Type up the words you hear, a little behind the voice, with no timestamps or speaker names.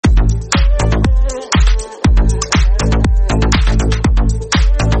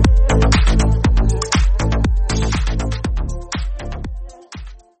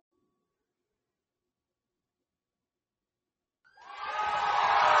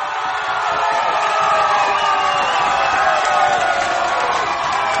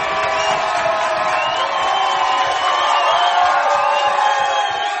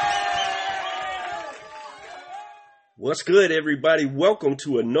What's good, everybody? Welcome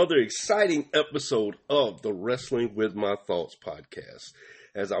to another exciting episode of the Wrestling with My Thoughts podcast.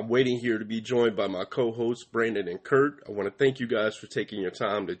 As I'm waiting here to be joined by my co-hosts, Brandon and Kurt, I want to thank you guys for taking your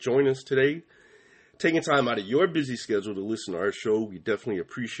time to join us today. Taking time out of your busy schedule to listen to our show, we definitely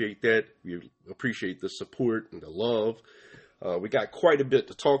appreciate that. We appreciate the support and the love. We got quite a bit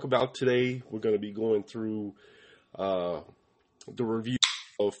to talk about today. We're going to be going through the review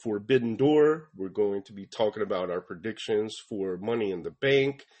of Forbidden Door. We're going to be talking about our predictions for Money in the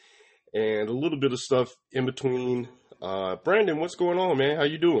Bank and a little bit of stuff in between. Brandon, what's going on, man? How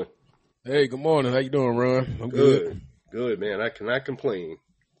you doing? Hey, good morning. How you doing, Ron? I'm good. Good, man. I cannot complain.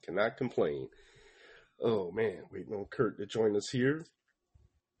 Oh, man. Waiting on Kurt to join us here.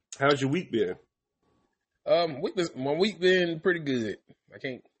 How's your week been? My week been pretty good. I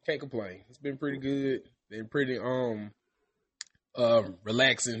can't complain. It's been pretty good. Been pretty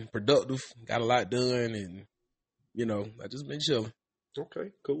relaxing, productive. Got a lot done, and I just been chilling.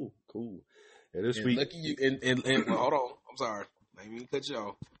 Okay, cool. And this and week, lucky you. And well, hold on. I'm sorry. I didn't mean to cut you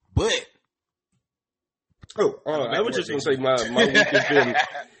off. But I was just gonna say my week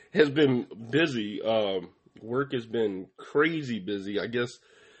has been busy. Work has been crazy busy. I guess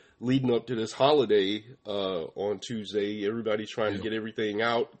leading up to this holiday on Tuesday, everybody's trying to get everything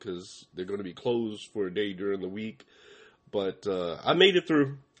out because they're going to be closed for a day during the week. But I made it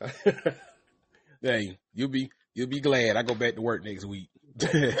through. Hey, you'll be glad. I go back to work next week.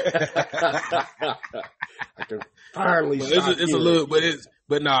 I can finally. It's a little,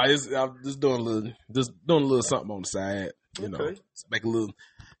 I'm just doing a little something on the side. Make a little,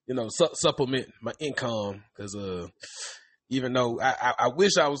 supplement my income because even though I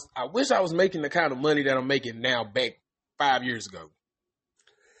wish I was making the kind of money that I'm making now back 5 years ago.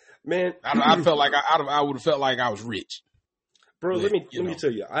 Man, I felt like I would have felt like I was rich. Bro, let me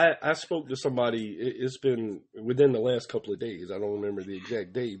tell you. I spoke to somebody. It's been within the last couple of days. I don't remember the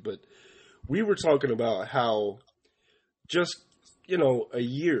exact date, but we were talking about how just a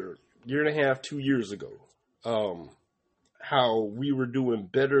year and a half, 2 years ago, how we were doing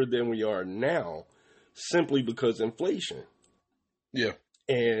better than we are now, simply because inflation. Yeah,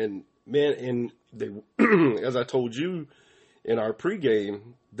 and man, they, as I told you in our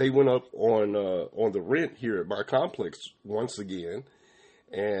pregame, they went up on the rent here at my complex once again,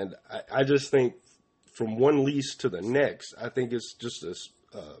 and I just think from one lease to the next, I think it's just a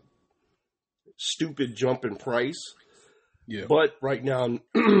stupid jump in price. Yeah. But right now,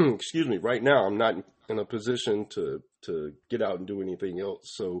 right now I'm not in a position to get out and do anything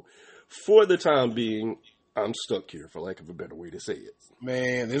else. So for the time being, I'm stuck here, for lack of a better way to say it.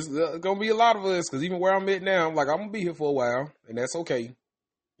 Man, there's going to be a lot of us, because even where I'm at now, I'm going to be here for a while, and that's okay.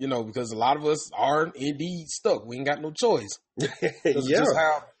 Because a lot of us are indeed stuck. We ain't got no choice. Yeah.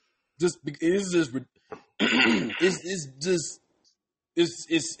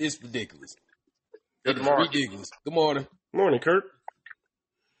 It's ridiculous. Good morning. Ridiculous. Good morning. Morning, Kurt.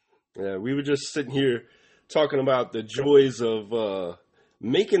 Yeah, we were just sitting here talking about the joys of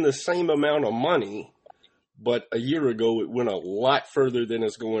making the same amount of money, but a year ago it went a lot further than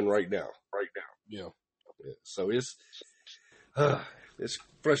it's going right now. Yeah. So it's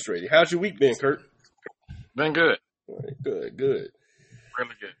frustrating. How's your week been, Kurt? Been good. Good. Really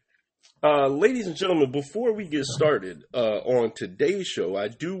good. Ladies and gentlemen, before we get started on today's show, I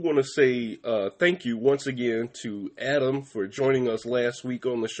do want to say thank you once again to Adam for joining us last week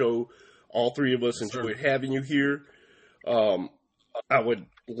on the show. All three of us enjoyed having you here. I would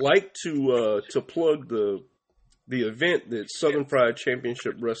like to plug the event that Southern Fried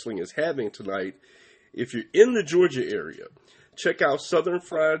Championship Wrestling is having tonight. If you're in the Georgia area, check out Southern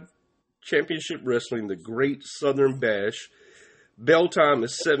Fried Championship Wrestling, the Great Southern Bash. Bell time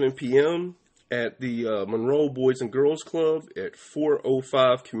is 7 p.m. at the Monroe Boys and Girls Club at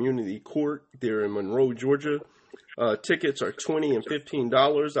 405 Community Court there in Monroe, Georgia. Tickets are $20 and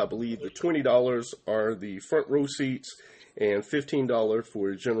 $15. I believe the $20 are the front row seats and $15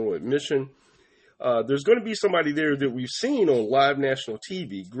 for general admission. There's going to be somebody there that we've seen on live national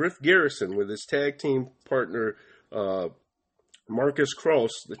TV, Griff Garrison, with his tag team partner Marcus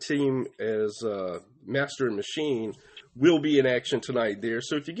Cross. The team as Master and Machine will be in action tonight there.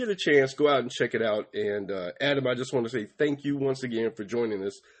 So if you get a chance, go out and check it out. And Adam, I just want to say thank you once again for joining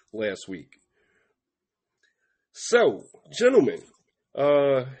us last week. So, gentlemen,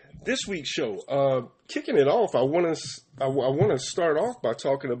 this week's show, kicking it off, I want to start off by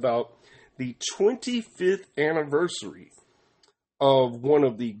talking about the 25th anniversary of one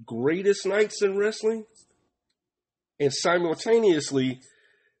of the greatest nights in wrestling, and simultaneously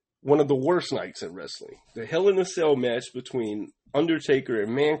one of the worst nights in wrestling. The Hell in a Cell match between Undertaker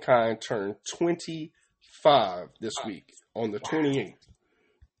and Mankind turned 25 5 this week on the 28th.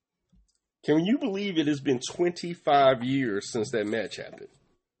 Can you believe it has been 25 years since that match happened?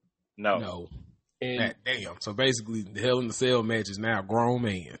 No. And damn. So basically, the Hell in the Cell match is now a grown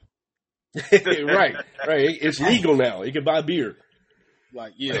man. Right. It's legal now. You can buy beer.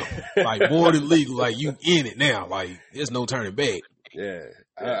 Like, yeah. Like, more than legal. Like, you in it now. Like, there's no turning back. Yeah.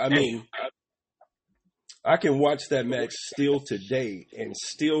 I mean, I can watch that match still today and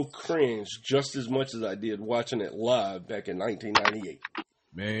still cringe just as much as I did watching it live back in 1998.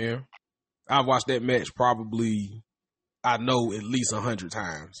 Man, I've watched that match probably, I know, at least 100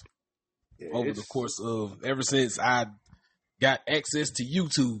 times. Over the course of, ever since I got access to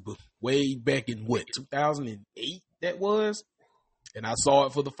YouTube way back in 2008 that was, and I saw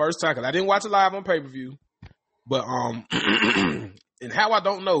it for the first time because I didn't watch it live on pay-per-view, but and how I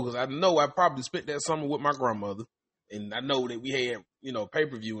don't know, because I know I probably spent that summer with my grandmother, and I know that we had,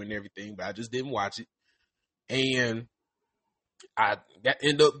 pay-per-view and everything, but I just didn't watch it, and I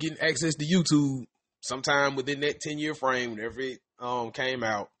ended up getting access to YouTube sometime within that 10-year frame whenever it came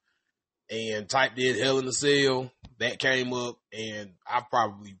out, and typed in Hell in the Cell. That came up, and I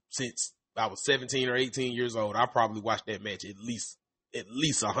probably, since I was 17 or 18 years old, I probably watched that match at least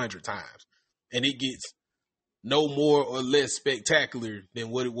 100 times. And it gets no more or less spectacular than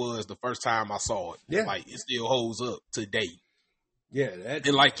what it was the first time I saw it. Yeah. Like, it still holds up today. Yeah.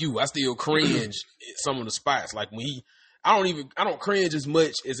 And like you, I still cringe at some of the spots. Like when I don't cringe as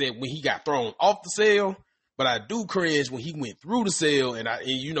much as that when he got thrown off the cell. But I do cringe when he went through the cell, and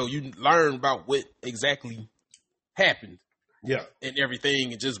you learn about what exactly happened, and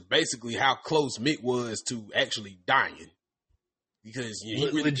everything, and just basically how close Mick was to actually dying, because he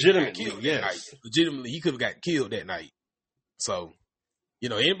really legitimately, legitimately, he could have got killed that night. So,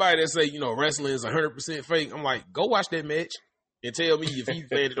 anybody that say wrestling is 100% fake, I'm like, go watch that match and tell me if he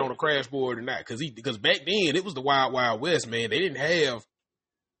landed on a crash board or not, because back then it was the Wild Wild West, man. They didn't have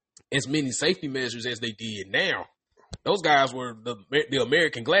as many safety measures as they did now. Those guys were the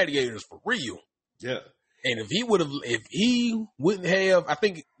American gladiators for real. Yeah. And if he wouldn't have, I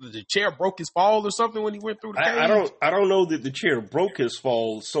think the chair broke his fall or something when he went through the cage. I don't know that the chair broke his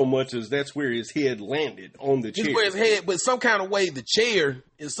fall so much as that's where his head landed on the chair. It's where his head, but some kind of way the chair,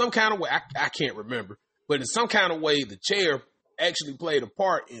 in some kind of way, I can't remember, but in some kind of way the chair actually played a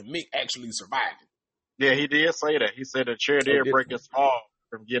part in Mick actually surviving. Yeah, he did say that. He said the chair did break his fall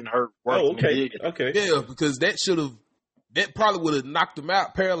from getting hurt. Okay. Yeah, because that probably would have knocked him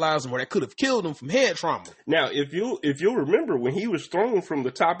out, paralyzed him, or that could have killed him from head trauma. Now, if you'll remember when he was thrown from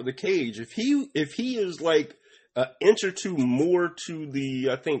the top of the cage, if he is like an inch or two more to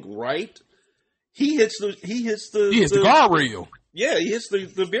the, I think, right, he hits the guardrail. Yeah, he hits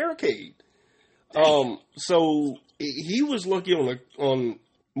the barricade. So he was lucky on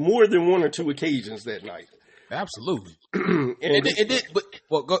more than one or two occasions that night. Absolutely. The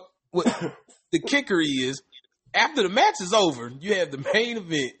kicker is, after the match is over, you have the main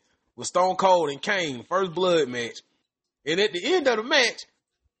event with Stone Cold and Kane, first blood match. And at the end of the match,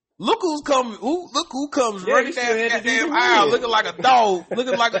 look who comes running down the goddamn aisle looking like a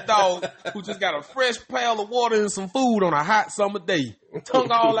dog who just got a fresh pail of water and some food on a hot summer day.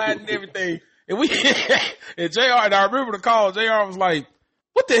 Tongue all out and everything. And and JR, and I remember the call, JR was like,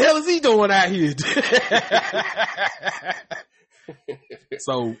 what the hell is he doing out here?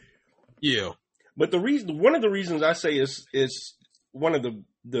 So, yeah. But one of the reasons I say is one of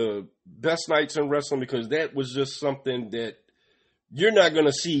the best nights in wrestling, because that was just something that you're not going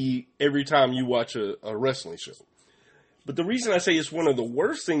to see every time you watch a wrestling show. But the reason I say it's one of the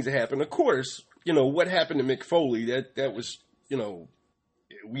worst things that happened, of course, what happened to Mick Foley, that was,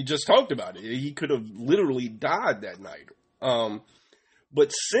 we just talked about it. He could have literally died that night. But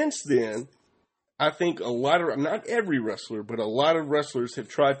since then, I think not every wrestler, but a lot of wrestlers have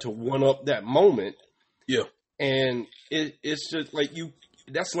tried to one up that moment. Yeah. And it's just like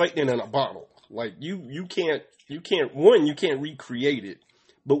that's lightning in a bottle. Like you can't recreate it,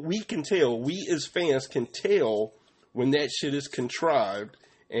 but we as fans can tell when that shit is contrived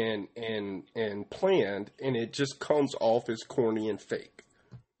and planned, and it just comes off as corny and fake.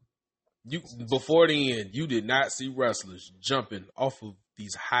 Before the end, you did not see wrestlers jumping off of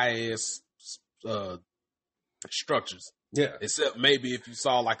these high-ass structures. Yeah. Except maybe if you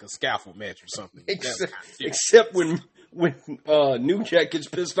saw like a scaffold match or something. Except when New Jack gets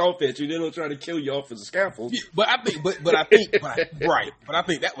pissed off at you, they don't try to kill you off as a scaffold. Yeah, but I think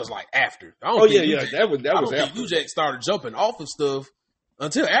that was like after. That was after. New Jack started jumping off of stuff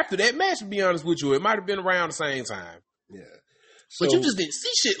until after that match, to be honest with you. It might have been around the same time. Yeah. But you just didn't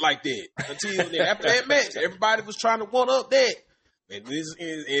see shit like that until after that match. Everybody was trying to one up that.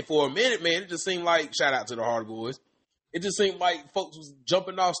 And for a minute, man, it just seemed like, shout out to the Hardy Boys, it just seemed like folks was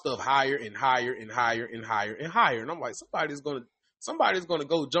jumping off stuff higher and higher and higher and higher and higher. And I'm like, somebody's gonna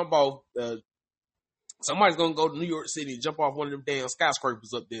go jump off. Somebody's gonna go to New York City and jump off one of them damn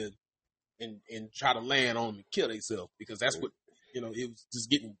skyscrapers up there and try to land on them and kill themselves, because that's what, it was just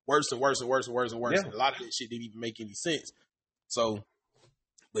getting worse and worse and worse and worse and worse. Yeah. And a lot of that shit didn't even make any sense. So,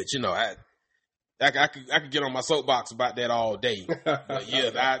 but I could get on my soapbox about that all day. But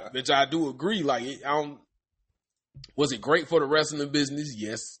yeah, I do agree. Like, was it great for the wrestling business?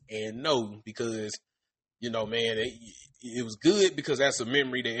 Yes and no, because man, it was good because that's a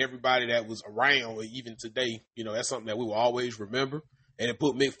memory that everybody that was around, even today, that's something that we will always remember. And it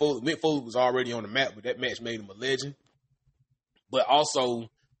put Mick Foley. Mick Foley was already on the map, but that match made him a legend. But also,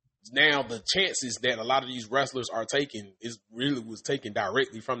 now the chances that a lot of these wrestlers are taking was taken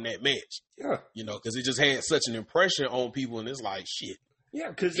directly from that match. Yeah. Because it just had such an impression on people, and it's like, shit. Yeah,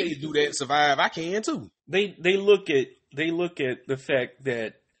 because they do that, survive. I can too. They look at the fact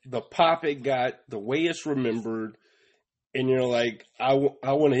that the pop it got, the way it's remembered, and you're like, I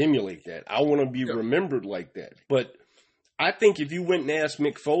want to emulate that. I want to be remembered like that. But I think if you went and asked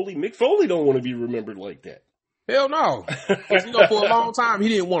Mick Foley don't want to be remembered like that. Hell no. For a long time, he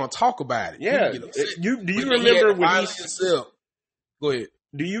didn't want to talk about it. Yeah. Do you remember when Go ahead.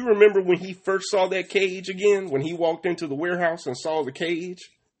 Do you remember when he first saw that cage again? When he walked into the warehouse and saw the cage?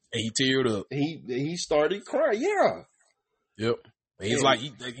 And he teared up. He started crying. Yeah. Yep. And he's like,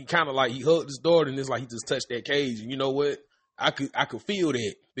 he kind of like, he hugged his daughter, and it's like he just touched that cage. And you know what? I could feel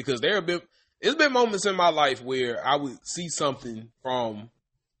that, because it's been moments in my life where I would see something from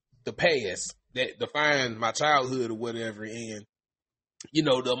the past that defined my childhood or whatever, and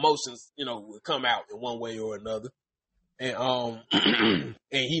the emotions would come out in one way or another, and and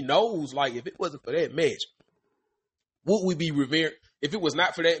he knows, like, if it wasn't for that match, would we be revered? If it was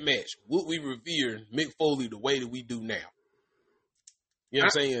not for that match, would we revere Mick Foley the way that we do now? You know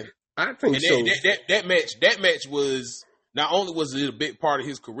what I'm saying? I think so. That match was, not only was it a big part of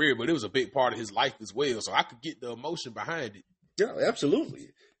his career, but it was a big part of his life as well. So I could get the emotion behind it. Yeah,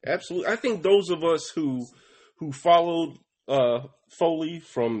 absolutely. Absolutely. I think those of us who followed Foley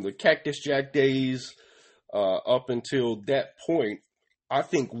from the Cactus Jack days up until that point, I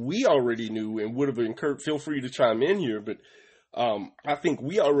think we already knew, and would have incurred, feel free to chime in here, but I think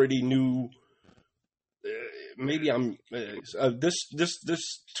we already knew, maybe I'm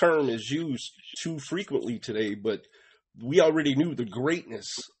this term is used too frequently today, but we already knew the greatness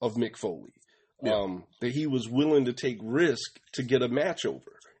of Mick Foley. Yeah. That he was willing to take risk to get a match over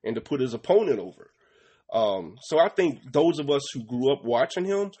and to put his opponent over. So I think those of us who grew up watching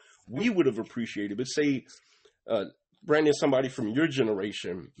him, we would have appreciated. But say, Brandon, somebody from your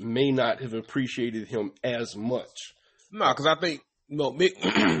generation may not have appreciated him as much. No, because I think Mick.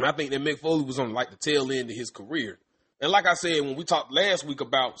 I think that Mick Foley was on like the tail end of his career. And like I said, when we talked last week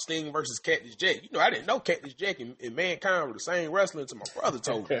about Sting versus Cactus Jack, I didn't know Cactus Jack and Mankind were the same wrestler until my brother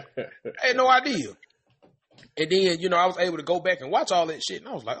told me. I had no idea. And then, I was able to go back and watch all that shit, and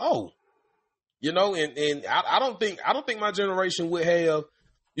I was like, oh, and I don't think my generation would have,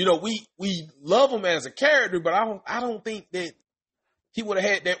 we love him as a character, but I don't think that he would have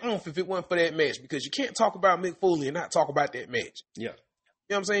had that oomph if it wasn't for that match, because you can't talk about Mick Foley and not talk about that match. Yeah. You know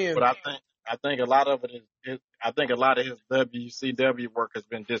what I'm saying? But I think a lot of it is, I think a lot of his WCW work has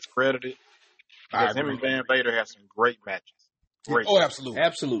been discredited, because him and Van Vader have some great matches. Absolutely.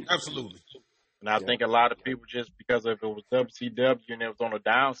 Absolutely. And I think a lot of people, just because if it was WCW and it was on a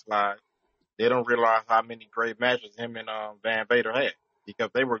downslide, they don't realize how many great matches him and Van Vader had, because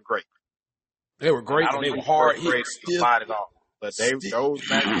they were great. They were great, and they were hard hit. At all. But those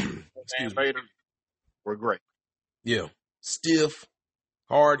matches with Van Vader were great. Yeah. Stiff,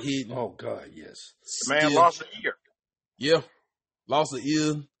 hard hitting. Oh, God, yes. The man lost an ear. Yeah. Lost an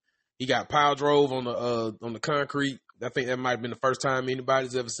ear. He got power drove on the concrete. I think that might have been the first time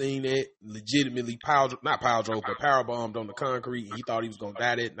anybody's ever seen that. Legitimately not power drove, but power bombed on the concrete, and he thought he was going to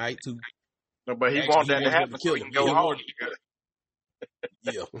die that night, too. No, but he wanted that to happen so he can go home.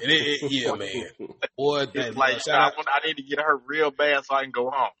 Yeah. Yeah, man. Boy, it's like, I need to get hurt real bad so I can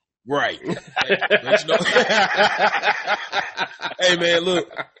go home. Right. Hey, man, look.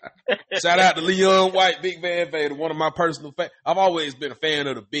 Shout out to Leon White, Big Van Vader, one of my personal fans. I've always been a fan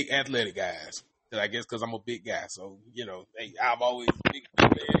of the big athletic guys. I guess because I'm a big guy. So, I've always been big Van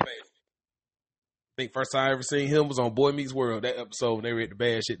Vader. I think first time I ever seen him was on Boy Meets World, that episode when they were at the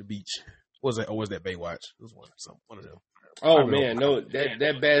Bad Shit at the beach. What was that? Or was that Baywatch? It was one of them. Oh, man, no,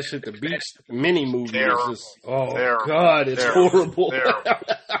 that Bad Shit at the Beach mini movie is just, God, it's horrible.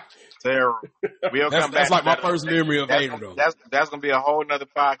 terrible. We'll come back. That's like my first memory of Vader, though. That's gonna be a whole nother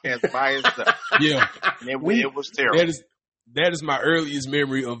podcast by itself. Yeah, it was terrible. That is my earliest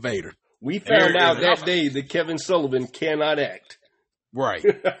memory of Vader. We found out that day that Kevin Sullivan cannot act. Right.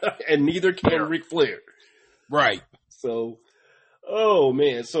 And neither can Ric Flair. Right. So, oh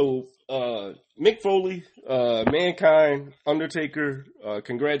man. So, Mick Foley, Mankind, Undertaker,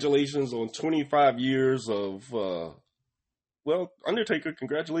 congratulations on 25 years of, Undertaker,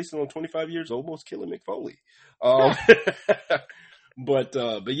 congratulations on 25 years, almost killing Mick Foley. But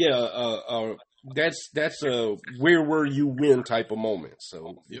yeah, that's a where were you when type of moment.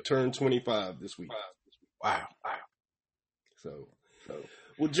 So you turned 25 this week. Wow. So,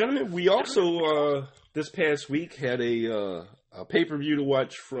 well, gentlemen, we also this past week had a pay-per-view to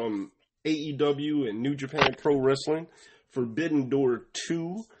watch from AEW and New Japan Pro Wrestling, Forbidden Door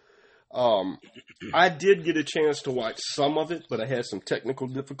 2. I did get a chance to watch some of it, but I had some technical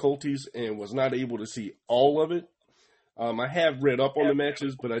difficulties and was not able to see all of it. I have read up on the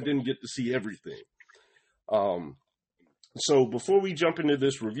matches, but I didn't get to see everything. So before we jump into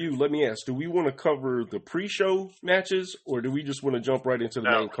this review, let me ask, do we want to cover the pre-show matches, or do we just want to jump right into the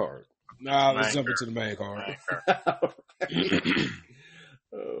main card? No, let's jump into the main card.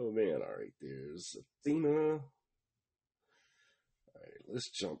 Oh, man. All right. There's Athena. All right. Let's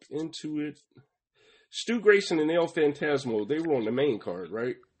jump into it. Stu Grayson and El Phantasmo, they were on the main card,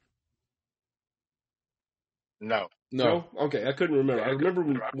 right? No. Okay. I couldn't remember. I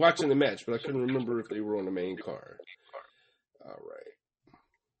remember watching the match, but I couldn't remember if they were on the main card. All right.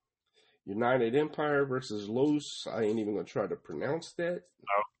 United Empire versus Los. I ain't even going to try to pronounce that.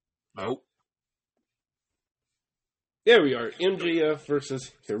 Nope. There we are. MJF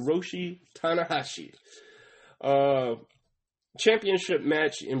versus Hiroshi Tanahashi. Championship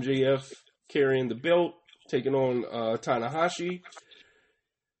match. MJF carrying the belt, taking on Tanahashi.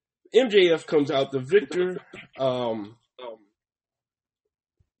 MJF comes out the victor.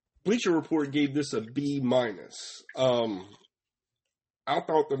 Bleacher Report gave this a B-. I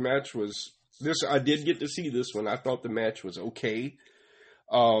thought the match was this. I did get to see this one. I thought the match was okay.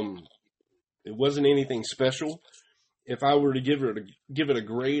 It wasn't anything special. If I were to give it a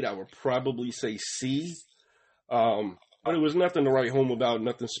grade, I would probably say C. But it was nothing to write home about.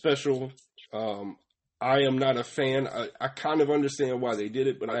 Nothing special. I am not a fan. I kind of understand why they did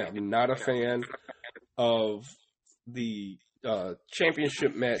it, but I am not a fan of the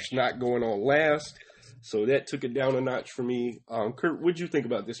championship match not going on last. So that took it down a notch for me. Kurt, what did you think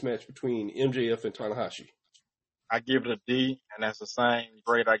about this match between MJF and Tanahashi? I give it a D, and that's the same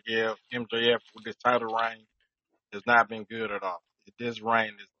grade I give MJF with this title reign. Has not been good at all. This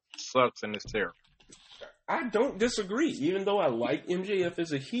reign sucks and it's terrible. I don't disagree. Even though I like MJF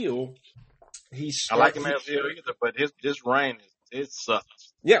as a heel, I like him as a heel either, but this reign it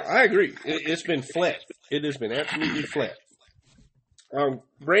sucks. Yeah, I agree. It's been flat. It has been absolutely flat.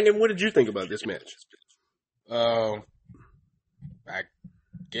 Brandon, what did you think about this match? I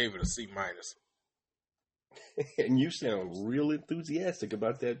gave it a C-. And you sound real enthusiastic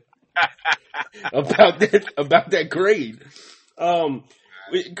about that. about that grade.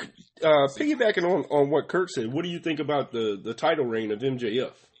 Piggybacking on what Kurt said, what do you think about the title reign of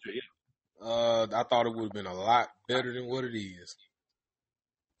MJF? I thought it would have been a lot better than what it is.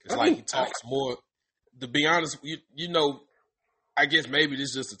 It's like he talks more. To be honest, you know, I guess maybe this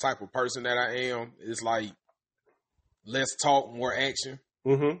is just the type of person that I am. It's like less talk, more action.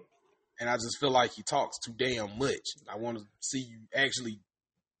 Mm-hmm. And I just feel like he talks too damn much. I want to see you actually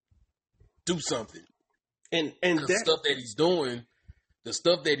do something. And the stuff that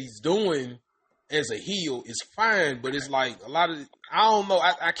he's doing as a heel is fine, but it's like a lot of I don't know.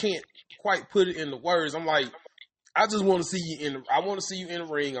 I can't quite put it into words. I'm like, I just want to see you in the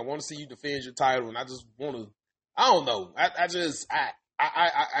ring. I want to see you defend your title, and I just want to. I don't know.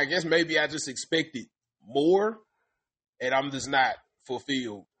 I guess maybe I just expected more, and I'm just not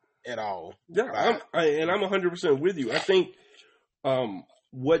fulfilled at all. Yeah, I'm 100% with you. I think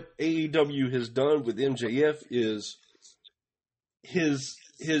what AEW has done with MJF is his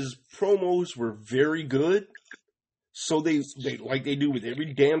promos were very good. So they like they do with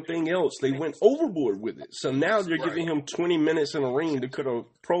every damn thing else, they went overboard with it. So now they're giving him 20 minutes in a ring to cut a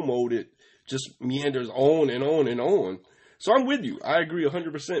promo that just meanders on and on and on. So I'm with you. I agree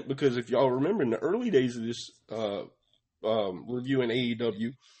 100% because if y'all remember in the early days of this review in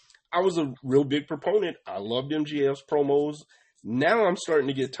AEW, I was a real big proponent. I loved MJF's promos. Now I'm starting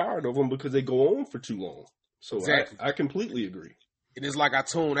to get tired of them because they go on for too long. So exactly. I completely agree. It is like I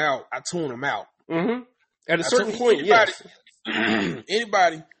tune them out. Mm-hmm. At a certain point, yes.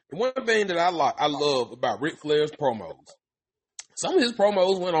 Anybody, the one thing that I love about Ric Flair's promos Some of his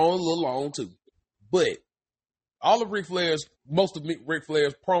promos went on a little long too, but all of most of Ric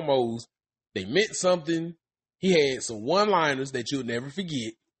Flair's promos, they meant something. He had some one-liners that you'll never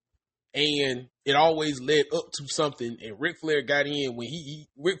forget, and it always led up to something. And Ric Flair got in when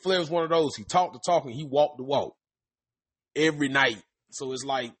Ric Flair was one of those. He talked the talk and he walked the walk every night. So it's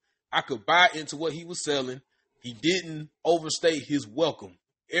like I could buy into what he was selling. He didn't overstay his welcome.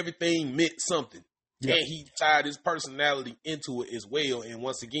 Everything meant something. Yeah. And he tied his personality into it as well. And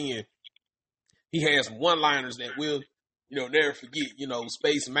once again, he has some one-liners that we'll, never forget.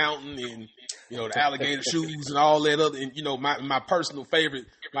 Space Mountain and, the alligator shoes and all that other. And, my personal favorite,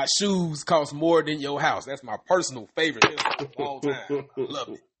 my shoes cost more than your house. That's my personal favorite of all time. I love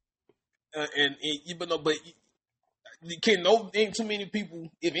it. But ain't too many people,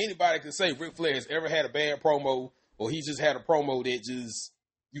 if anybody can say Ric Flair has ever had a bad promo or he just had a promo that just,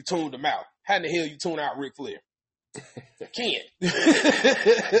 you tuned him out. How in the hell you tune out Ric Flair? Can't.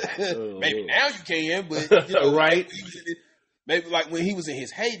 Maybe now you can, but right. Maybe like when he was in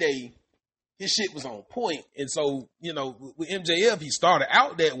his heyday, his shit was on point. And so, with MJF, he started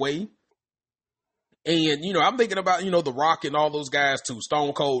out that way. And, I'm thinking about, The Rock and all those guys too.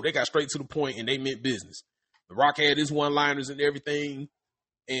 Stone Cold, they got straight to the point and they meant business. The Rock had his one-liners and everything.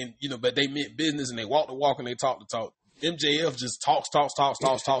 And, but they meant business and they walked the walk and they talked the talk. MJF just talks,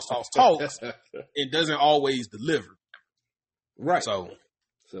 and doesn't always deliver. Right. So,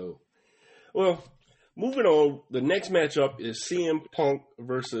 well, moving on, the next matchup is CM Punk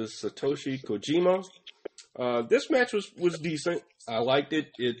versus Satoshi Kojima. This match was decent. I liked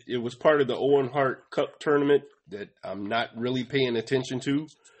it. It was part of the Owen Hart Cup tournament that I'm not really paying attention to.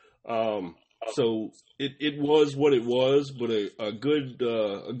 So it was what it was, but a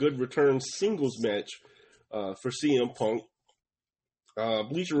good return singles match for CM Punk.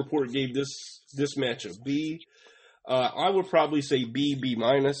 Bleacher Report gave this match a B. I would probably say B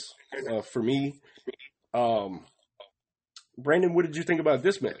minus for me. Brandon, what did you think about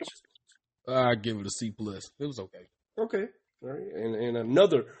this match? I give it a C plus. It was okay. Okay, all right, and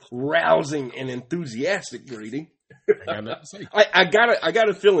another rousing and enthusiastic grading. I got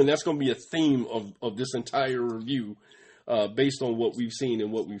a feeling that's going to be a theme of this entire review, based on what we've seen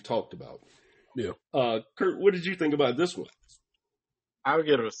and what we've talked about. Yeah. Kurt, what did you think about this one? I would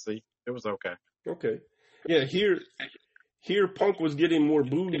give it a C. It was okay. Okay. Yeah, here Punk was getting more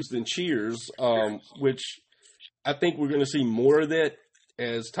boos than cheers, which I think we're going to see more of that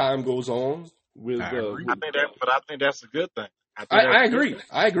as time goes on. I think that's a good thing. I agree.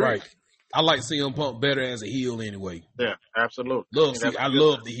 I agree. Right. I like CM Punk better as a heel anyway. Yeah, absolutely. I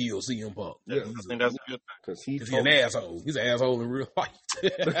love the heel CM Punk. Yeah, I think that's a good thing. Because he's an asshole. He's an asshole in real life.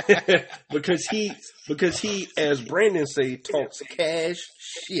 because he, as Brandon say, talks cash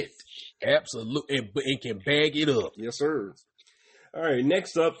shit. Absolutely, and can bag it up. Yes, sir. All right,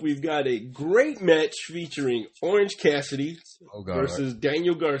 next up, we've got a great match featuring Orange Cassidy versus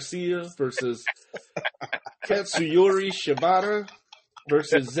Daniel Garcia versus Katsuyori Shibata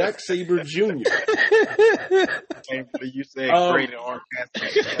versus Zack Sabre Jr. You said great in Orange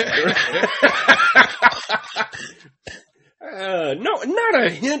Cassidy. No, not a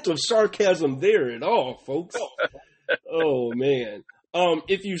hint of sarcasm there at all, folks. Oh, man.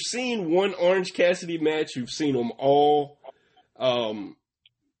 If you've seen one Orange Cassidy match, you've seen them all. Oh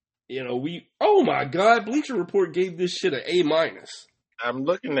my God, Bleacher Report gave this shit an A minus. I'm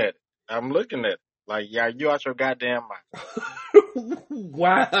looking at it. Like, yeah, you out your goddamn mind.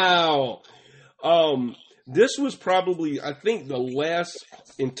 Wow. This was probably, I think, the last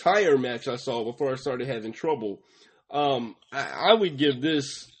entire match I saw before I started having trouble. I would give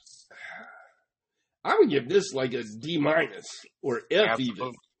this like a D minus or F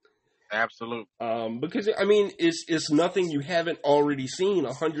even. Absolutely. Because I mean, it's nothing you haven't already seen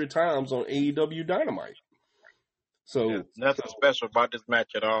 100 times on AEW Dynamite. So nothing special about this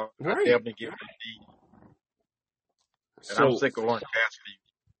match at all. Right. I definitely give it a D. And I'm sick of Orange Cassidy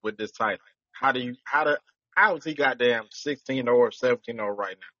with this title. How is he goddamn 16-0 or 17-0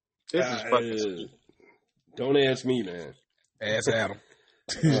 right now? This is fucking stupid. Don't ask me, man. Ask Adam.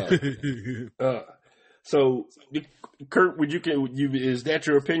 So, Kurt, is that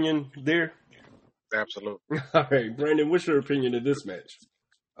your opinion there? Absolutely. All right, Brandon, what's your opinion of this match?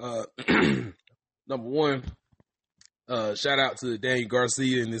 Number one, shout out to Daniel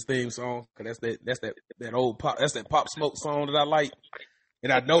Garcia in this theme song, because that's that old pop, that's that Pop Smoke song that I like,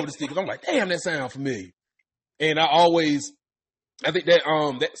 and I noticed it because I'm like, damn, that sound familiar. And I think that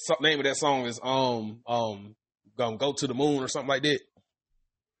name of that song is Gonna Go to the Moon or something like that.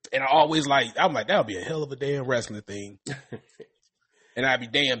 And I'm like, that would be a hell of a damn wrestling thing. And I'd be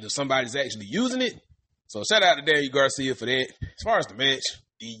damned if somebody's actually using it. So shout out to Daniel Garcia for that. as far as the match,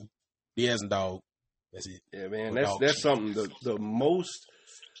 D as in dog. That's it. Yeah, man, that's something. The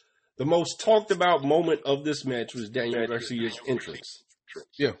most talked about moment of this match was Daniel Garcia's entrance.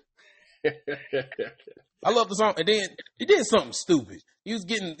 Yeah. I love the song, and then he did something stupid. He was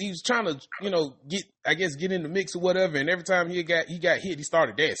trying to, get in the mix or whatever, and every time he got hit, he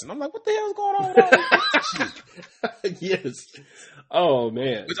started dancing. I'm like, what the hell's going on with all this shit? Yes. Oh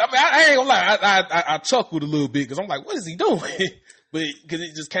man. Which, I ain't gonna lie, I chuckled a little bit because I'm like, what is he doing? But because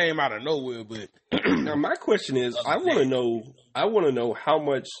it just came out of nowhere. But now my question is, I want to know how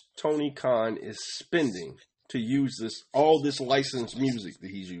much Tony Khan is spending to use all this licensed music that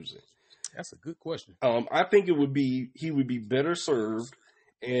he's using. That's a good question. I think he would be better served,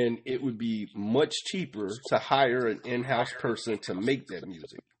 and it would be much cheaper to hire an in-house person to make that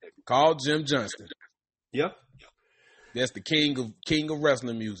music. Call Jim Johnston. Yep. That's the king of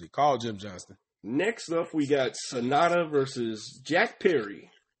wrestling music. Call Jim Johnston. Next up, we got Sonata versus Jack Perry.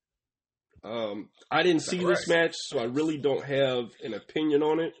 I didn't see this match, so I really don't have an opinion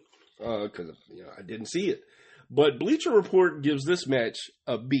on it because I didn't see it. But Bleacher Report gives this match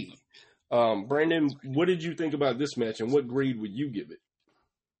a B. Brandon, what did you think about this match, and what grade would you give it?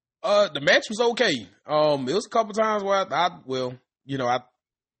 The match was okay. It was a couple times where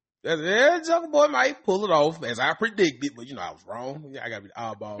Jungle Boy might pull it off as I predicted, but I was wrong. I gotta be the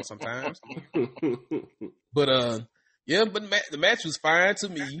oddball sometimes. But the match was fine to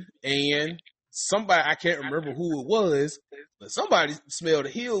me, and somebody, I can't remember who it was, but somebody smelled a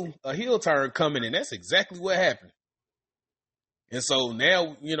heel turn coming, and that's exactly what happened. And so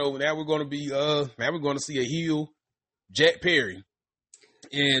now, now we're going to see a heel Jack Perry.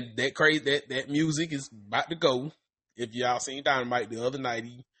 And that music is about to go. If y'all seen Dynamite the other night,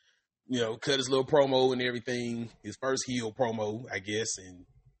 he, cut his little promo and everything, his first heel promo, I guess. And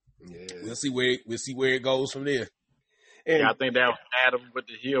we'll see where it goes from there. And I think that was Adam with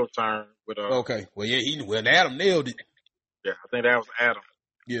the heel turn. Okay. Well, yeah, Adam nailed it. Yeah, I think that was Adam.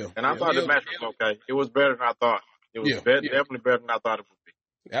 Yeah. And I thought the match was okay. It was better than I thought. It was definitely better than I thought it would be.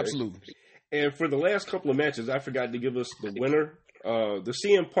 Absolutely. And for the last couple of matches, I forgot to give us the winner. The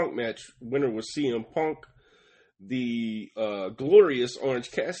CM Punk match winner was CM Punk. The glorious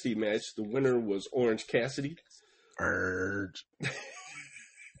Orange Cassidy match, the winner was Orange Cassidy. Urge.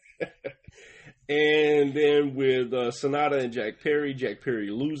 And then with Sonata and Jack Perry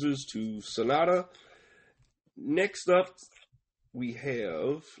loses to Sonata. Next up, we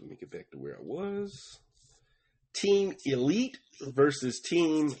have, let me get back to where I was. Team Elite versus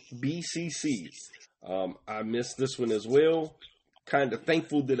Team BCC. I missed this one as well. Kind of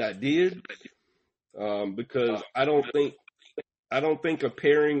thankful that I did, because I don't think a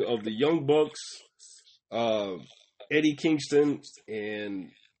pairing of the Young Bucks, Eddie Kingston,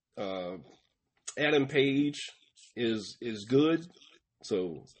 and Adam Page is good.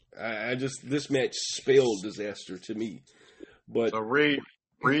 So this match spelled disaster to me. But so read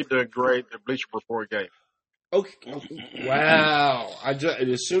the grade the Bleacher Report gave. Okay. Wow.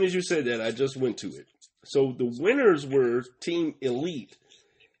 As soon as you said that, I just went to it. So the winners were Team Elite,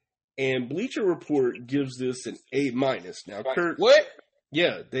 and Bleacher Report gives this an A-. Now, Kurt. What?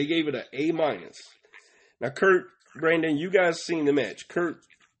 Yeah, they gave it an A-. Now, Kurt, Brandon, you guys seen the match. Kurt,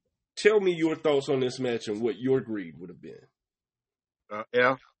 tell me your thoughts on this match and what your grade would have been.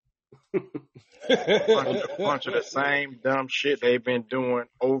 Yeah. a bunch of the same dumb shit they've been doing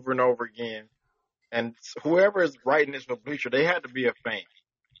over and over again. And whoever is writing this for Bleacher, they had to be a fan.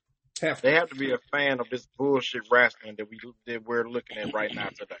 They have to be a fan of this bullshit wrestling that we're looking at right now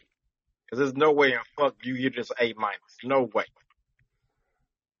today. Because there's no way in fuck you're just A-. No way.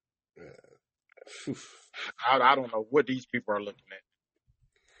 I don't know what these people are looking at.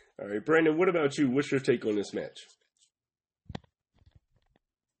 All right, Brandon, what about you? What's your take on this match?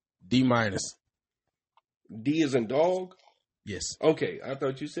 D-. D as in dog? Yes. Okay, I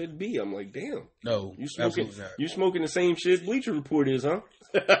thought you said B. I'm like, damn. No, absolutely not. You smoking the same shit Bleacher Report is, huh?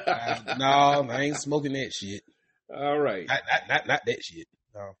 No, I ain't smoking that shit. All right. Not that shit.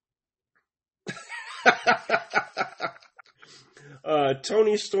 No.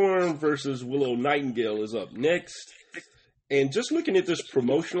 Tony Storm versus Willow Nightingale is up next. And just looking at this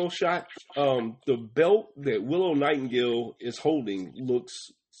promotional shot, the belt that Willow Nightingale is holding looks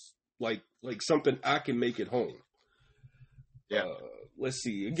like something I can make at home. Yeah. Let's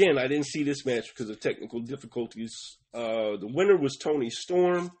see. Again, I didn't see this match because of technical difficulties. The winner was Tony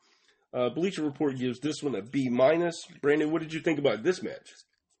Storm. Bleacher Report gives this one a B-. Brandon, what did you think about this match?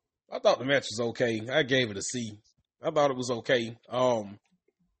 I thought the match was okay. I gave it a C. I thought it was okay. Also,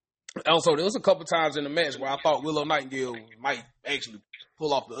 there was a couple times in the match where I thought Willow Nightingale might actually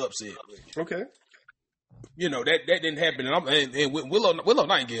pull off the upset. Okay. that didn't happen. And Willow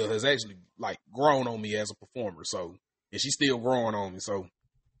Nightingale has actually like grown on me as a performer. So, and she's still growing on me. So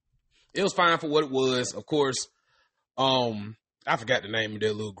it was fine for what it was. Of course, I forgot the name of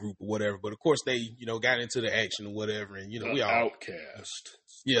their little group or whatever, but of course they, got into the action or whatever. And, we all. Outcast.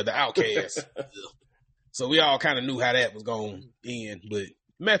 Yeah, the Outcast. So we all kind of knew how that was going to end, but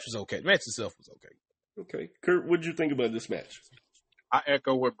the match was okay. The match itself was okay. Okay. Kurt, what did you think about this match? I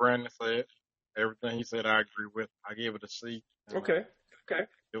echo what Brandon said. Everything he said, I agree with. I gave it a C. Okay.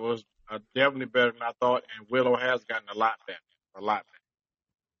 It was definitely better than I thought, and Willow has gotten a lot better. A lot better.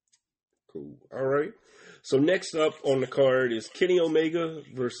 Cool. All right. So next up on the card is Kenny Omega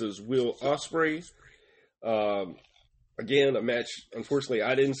versus Will Ospreay. Again, a match, unfortunately,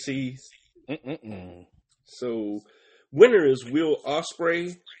 I didn't see. So winner is Will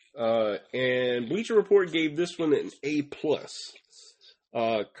Ospreay. And Bleacher Report gave this one an A+.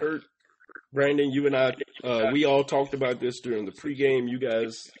 Kurt, Brandon, you and I, we all talked about this during the pregame. You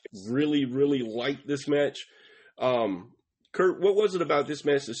guys really, really liked this match. Kurt, what was it about this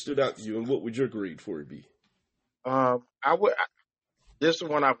match that stood out to you, and what would your grade for it be? This is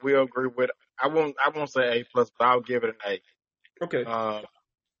one I will agree with. I won't say A+, but I'll give it an A. Okay.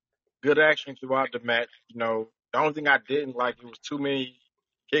 Good action throughout the match. The only thing I didn't like, it was too many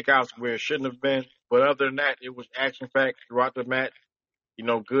kickouts where it shouldn't have been. But other than that, it was action-packed throughout the match.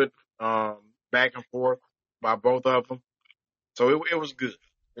 Good back and forth by both of them. So it was good.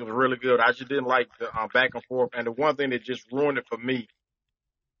 It was really good. I just didn't like the back and forth. And the one thing that just ruined it for me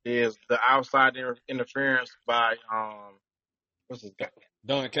is the outside interference by, what's his name?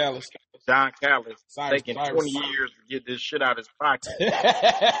 Don Callis. Don Callis. Taking 20 Cyrus. years to get this shit out of his pocket.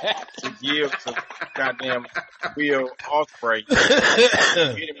 To give to goddamn Will Ospreay. Hit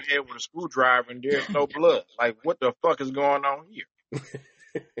him in the head with a screwdriver and there's no blood. Like, what the fuck is going on here?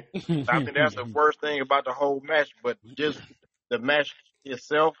 I think that's the worst thing about the whole match, but just the match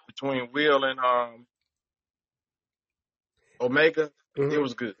itself between Will and Omega, it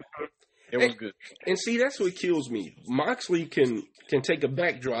was good. It was good. And see, that's what kills me. Moxley can take a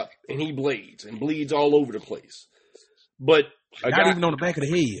backdrop and he blades and bleeds all over the place. But not even on the back of the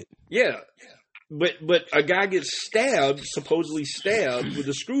head. Yeah. But a guy gets supposedly stabbed with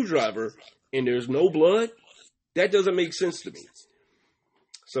a screwdriver, and there's no blood? That doesn't make sense to me.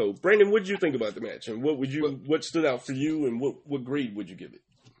 So, Brandon, what did you think about the match? And what stood out for you, and what grade would you give it?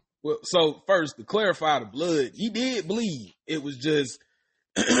 Well, so first, to clarify the blood, he did bleed. It was just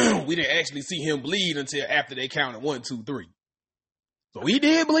we didn't actually see him bleed until after they counted 1, 2, 3. So he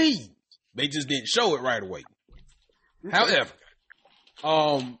did bleed. They just didn't show it right away. Okay. However,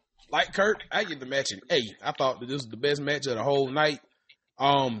 like Kurt, I give the match an A. I thought that this was the best match of the whole night.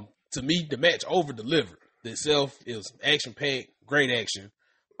 To me, the match over-delivered itself. It was action-packed, great action.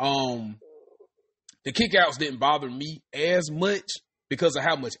 The kickouts didn't bother me as much because of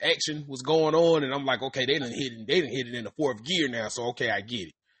how much action was going on, and I'm like, okay, they done hit it in the fourth gear now, so okay, I get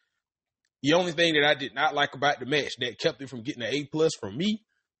it. The only thing that I did not like about the match that kept it from getting an A+ from me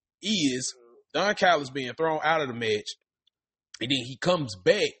is Don Callis being thrown out of the match, and then he comes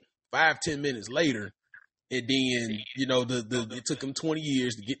back 5-10 minutes later, and then, it took him 20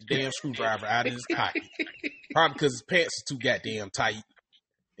 years to get the damn screwdriver out of his pocket. Probably because his pants are too goddamn tight.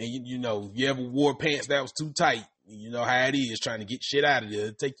 And, you ever wore pants that was too tight, you know how it is trying to get shit out of there.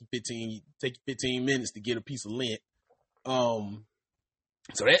 It'll take you 15 minutes to get a piece of lint.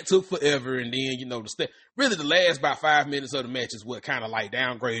 So that took forever. And then, really the last about 5 minutes of the match is what kind of like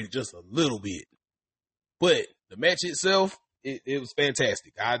downgraded just a little bit. But the match itself, it was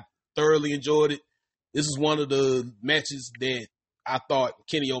fantastic. I thoroughly enjoyed it. This is one of the matches that I thought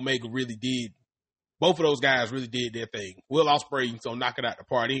Kenny Omega really did. Both of those guys really did their thing. Will Ospreay, so knock it out the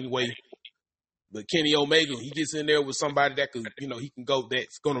park anyway. But Kenny Omega, he gets in there with somebody that could, he can go,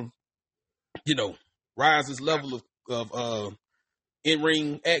 that's going to, rise his level of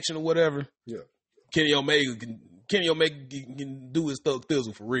in-ring action or whatever. Yeah. Kenny Omega can do his thug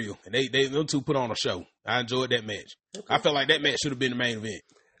thizzle for real. And them two put on a show. I enjoyed that match. Okay. I felt like that match should have been the main event.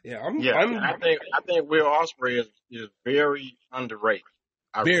 Yeah, I think Will Ospreay is very underrated.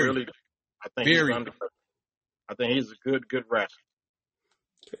 I think he's underrated. I think he's a good wrestler.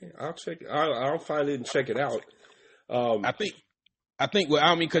 Okay, I'll check. I'll find it and check it out. I think. Well, I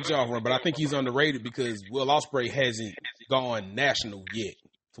don't mean to cut you off, Ron, but I think he's underrated because Will Ospreay hasn't gone national yet,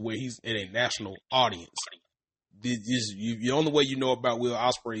 to where he's in a national audience. The only way you know about Will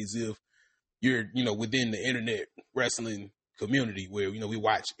Ospreay is if you're, within the internet wrestling community where, we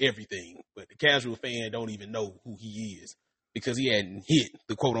watch everything, but the casual fan don't even know who he is because he hadn't hit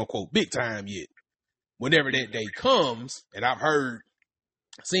the quote unquote big time yet. Whenever that day comes, and I've heard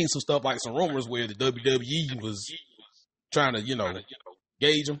seen some stuff like some rumors where the WWE was trying to,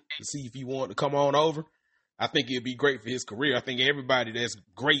 gauge him to see if he wanted to come on over. I think it'd be great for his career. I think everybody that's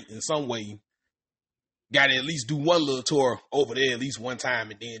great in some way got to at least do one little tour over there at least one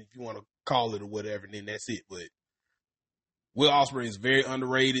time, and then if you want to call it or whatever, then that's it. But Will Ospreay is very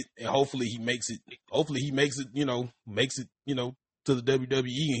underrated, and hopefully he makes it. To the WWE,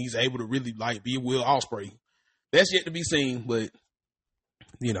 and he's able to really be Will Ospreay. That's yet to be seen, but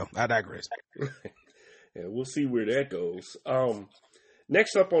I digress. Yeah, we'll see where that goes.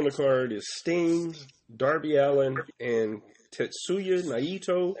 Next up on the card is Sting, Darby Allin, and Tetsuya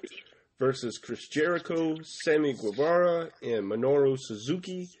Naito versus Chris Jericho, Sammy Guevara, and Minoru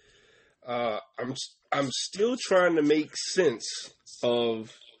Suzuki. I'm still trying to make sense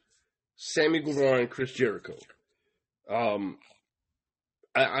of Sammy Guevara and Chris Jericho.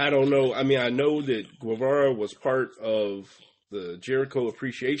 I don't know. I mean, I know that Guevara was part of the Jericho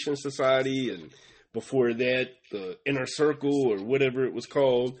Appreciation Society, and before that, the Inner Circle or whatever it was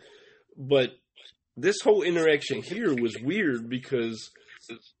called. But this whole interaction here was weird because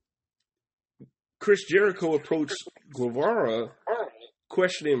Chris Jericho approached Guevara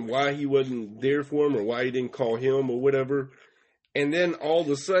questioning why he wasn't there for him or why he didn't call him or whatever. And then all of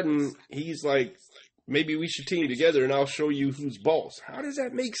a sudden, he's like, maybe we should team together and I'll show you who's boss. How does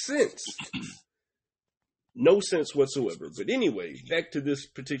that make sense? No sense whatsoever. But anyway, back to this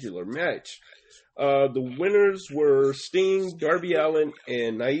particular match. The winners were Sting, Darby Allin,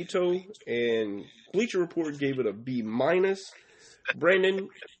 and Naito. And Bleacher Report gave it a B-. Brandon,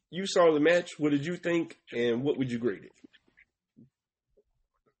 you saw the match. What did you think? And what would you grade it?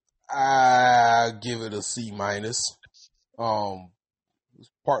 I give it a C-.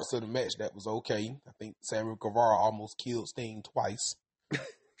 Parts of the match that was okay. I think Sammy Guevara almost killed Sting twice.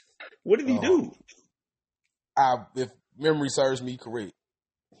 What did he do? If memory serves me correct,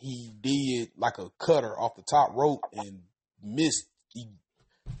 he did like a cutter off the top rope and missed. He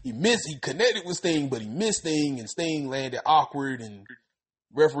connected with Sting, but he missed Sting, and Sting landed awkward, and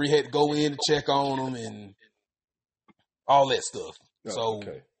referee had to go in to check on him and all that stuff.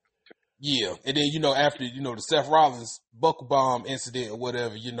 Okay. Yeah, and then, after, the Seth Rollins buckle bomb incident or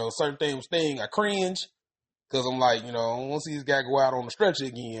whatever, certain things with Sting, I cringe, because I'm like, I don't want to see this guy go out on the stretcher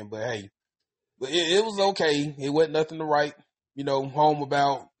again, but hey, it was okay. It wasn't nothing to write, home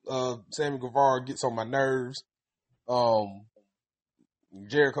about. Sammy Guevara gets on my nerves.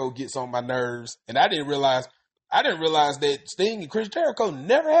 Jericho gets on my nerves, and I didn't realize that Sting and Chris Jericho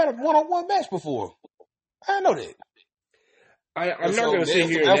never had a one-on-one match before. I didn't know that. I'm not going to sit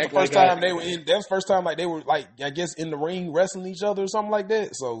here and act like that was the first time they were I guess in the ring wrestling each other or something like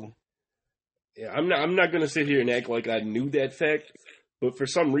that. So yeah, I'm not going to sit here and act like I knew that fact, but for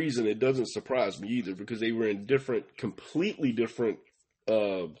some reason it doesn't surprise me either because they were in completely different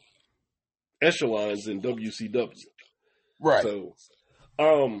echelons in WCW. Right. So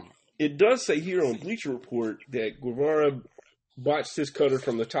it does say here on Bleacher Report that Guevara botched his cutter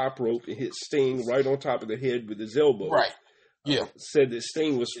from the top rope and hit Sting right on top of the head with his elbow. Right. Yeah. Said that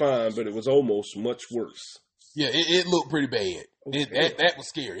Sting was fine, but it was almost much worse. Yeah, it looked pretty bad. Okay. That was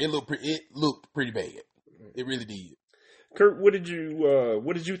scary. It looked pretty bad. It really did. Kurt, what did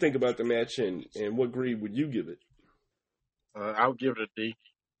you think about the match, and what grade would you give it? I would give it a D.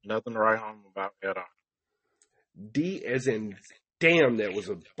 Nothing to write home about at all. D as in damn, that was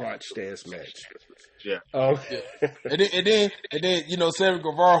a botched ass match. Yeah. Yeah. And then Sammy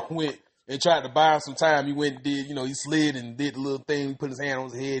Guevara went and tried to buy him some time. He went and did, he slid and did the little thing, put his hand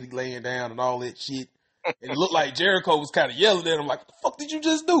on his head, he laying down and all that shit. And it looked like Jericho was kind of yelling at him like, what the fuck did you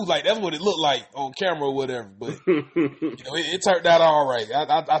just do? Like, that's what it looked like on camera or whatever. But, it turned out all right.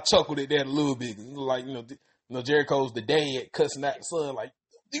 I chuckled at that a little bit. It was like, Jericho's the dad cussing at the son like,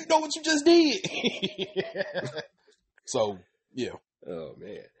 do you know what you just did? So, yeah. Oh,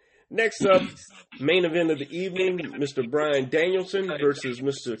 man. Next up, main event of the evening, Mr. Bryan Danielson versus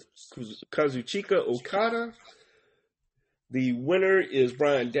Mr. Kazuchika Okada. The winner is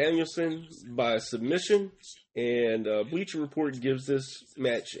Bryan Danielson by submission, and Bleacher Report gives this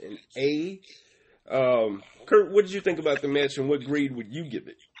match an A. Kurt, what did you think about the match, and what grade would you give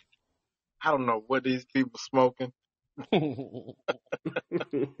it? I don't know what these people smoking.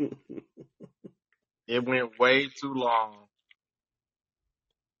 It went way too long.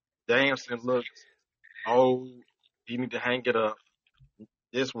 Danielson looked old. He need to hang it up.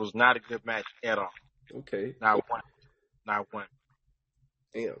 This was not a good match at all. Okay. Not one.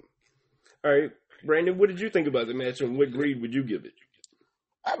 Damn. All right. Brandon, what did you think about the match, and what grade would you give it?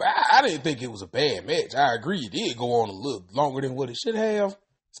 I didn't think it was a bad match. I agree. It did go on a little longer than what it should have,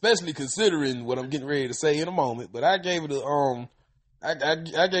 especially considering what I'm getting ready to say in a moment. But I gave it I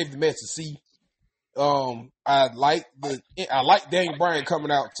gave the match a C. I like Daniel Bryan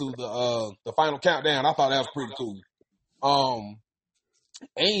coming out to the final countdown. I thought that was pretty cool.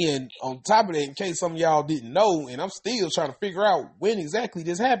 And on top of that, in case some of y'all didn't know, and I'm still trying to figure out when exactly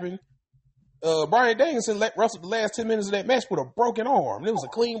this happened, Bryan Danielson wrestled the last 10 minutes of that match with a broken arm. It was a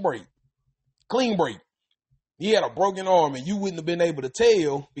clean break. Clean break. He had a broken arm, and you wouldn't have been able to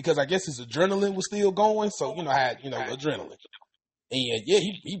tell because I guess his adrenaline was still going. So, adrenaline. And yeah,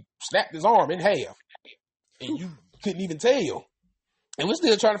 he snapped his arm in half, and you couldn't even tell. And we're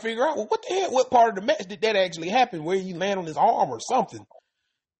still trying to figure out, well, what the hell, what part of the match did that actually happen? Where he land on his arm or something?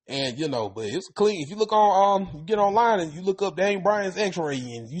 And but it's clean. If you look on, you get online and you look up Daniel Bryan's X-ray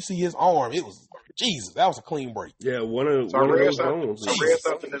and you see his arm, it was Jesus. That was a clean break. Yeah, one of those bones.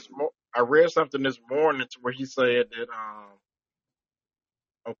 I read something this morning where he said that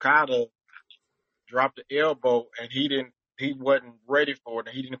Okada dropped the elbow and he wasn't ready for it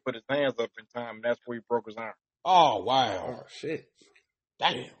and he didn't put his hands up in time, and that's where he broke his arm. Oh wow. Oh shit.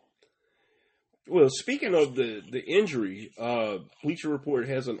 Damn. Well, speaking of the injury, Bleacher Report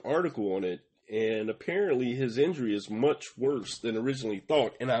has an article on it, and apparently his injury is much worse than originally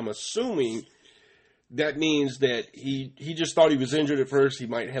thought. And I'm assuming that means that he just thought he was injured at first. He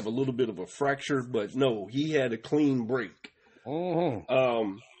might have a little bit of a fracture, but no, he had a clean break.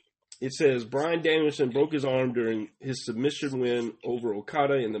 Mm-hmm. It says Bryan Danielson broke his arm during his submission win over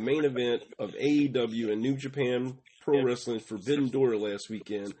Okada in the main event of AEW and New Japan Pro Wrestling's Forbidden Door last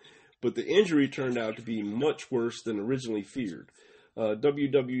weekend. But the injury turned out to be much worse than originally feared.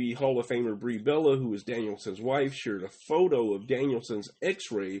 WWE Hall of Famer Brie Bella, who is Danielson's wife, shared a photo of Danielson's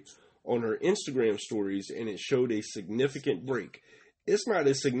X-ray on her Instagram stories, and it showed a significant break. It's not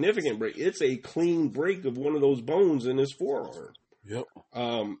a significant break. It's a clean break of one of those bones in his forearm. Yep.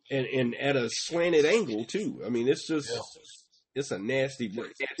 And at a slanted angle, too. I mean, it's just, it's a nasty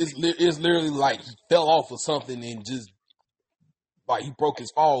break. It's literally like he fell off of something and just, like he broke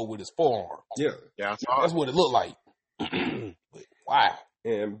his fall with his forearm. Yeah. That's what it looked like. But, wow.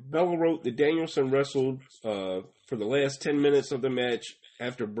 And Bella wrote that Danielson wrestled for the last 10 minutes of the match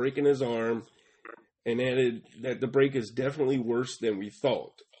after breaking his arm, and added that the break is definitely worse than we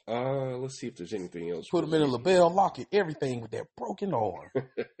thought. Let's see if there's anything else. Put him in a LaBelle locket, everything with that broken arm.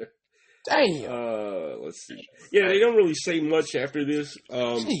 Damn. Let's see. Yeah, they don't really say much after this.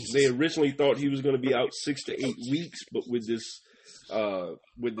 They originally thought he was going to be out 6 to 8 weeks, but with this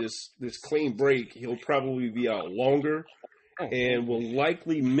clean break, he'll probably be out longer and will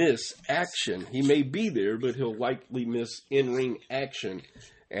likely miss action. He may be there, but he'll likely miss in-ring action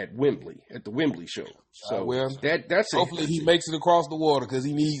at Wembley, at the Wembley show. So that's hopefully he makes it across the water because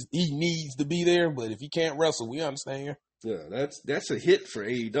he needs to be there. But if he can't wrestle, we understand. Yeah, that's a hit for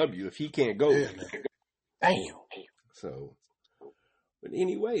AEW if he can't go. Yeah, damn. So, but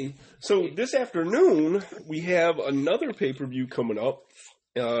anyway, so this afternoon we have another pay-per-view coming up.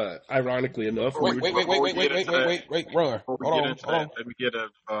 Ironically enough, wait, run. Hold on. Let me get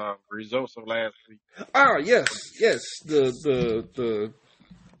a results of last week. Yes, the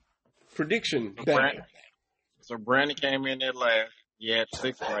prediction. So Brandon came in there last. He had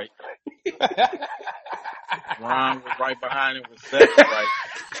 6 right. Ron was right behind him with 7 right.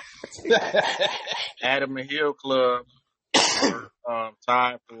 Adam and Hill Club were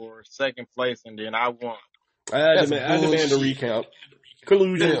tied for 2nd place, and then I won. I demand a recount.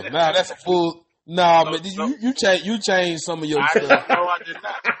 Collusion. Yeah, nah, that's a full. Nah, but you changed some of your stuff. No, I did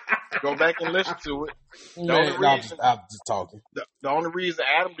not. Go back and listen to it. I'm just talking. The only reason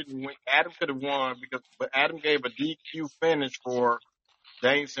Adam didn't win, Adam could have won but Adam gave a DQ finish for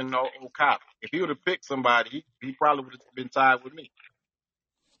Danielson Okada. If he would have picked somebody, he probably would have been tied with me.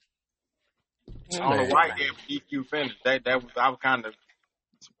 I don't know why he gave a DQ finish. I was kind of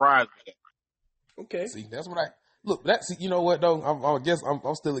surprised with that. Okay. See, that's what look. You know what though? I guess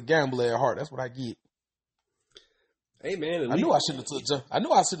I'm still a gambler at heart. That's what I get. Hey man, I knew I shouldn't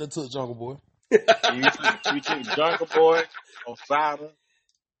have took Jungle Boy. You took Jungle Boy, Osada,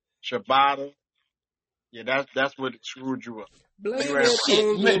 Shibata. Yeah, that's what screwed you up.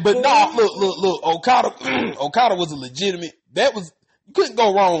 Shit, but nah, look. Okada was a legitimate. You couldn't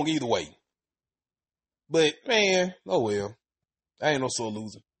go wrong either way. But man, oh well. I ain't no sore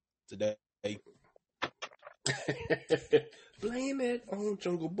loser today. Blame it on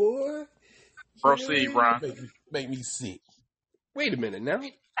Jungle Boy. Proceed, Ron. Make me sick. Wait a minute now.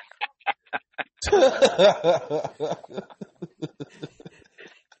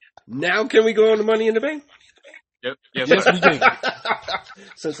 Now can we go on to Money in the Bank? Yes, yes we can.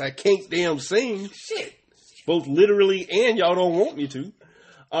 Since I can't damn sing, shit. Both literally and y'all don't want me to.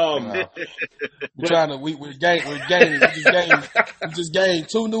 We're just gained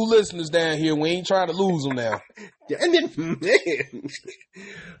 2 new listeners down here. We ain't trying to lose them now. Man.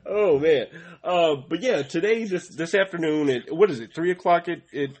 Oh man. But yeah, today, this afternoon at, what is it, 3:00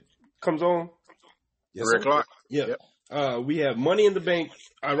 it comes on? Yes, 3:00. Yeah. Yep. We have Money in the Bank.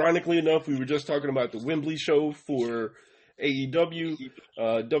 Ironically enough, we were just talking about the Wembley show for AEW.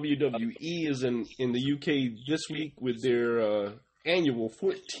 WWE is in the UK this week with their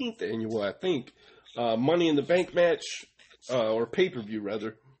 14th annual, I think, Money in the Bank match, or pay-per-view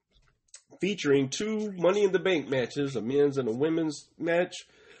rather, featuring 2 Money in the Bank matches, a men's and a women's match,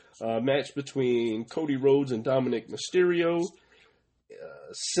 match between Cody Rhodes and Dominic Mysterio,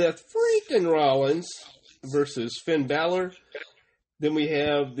 Seth freaking Rollins versus Finn Balor. Then we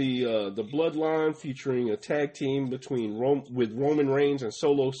have the Bloodline featuring a tag team with Roman Reigns and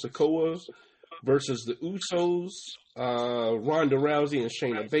Solo Sikoa versus the Usos, Ronda Rousey and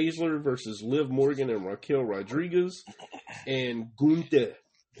Shayna Baszler versus Liv Morgan and Raquel Rodriguez, and Gunther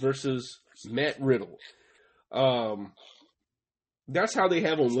versus Matt Riddle. That's how they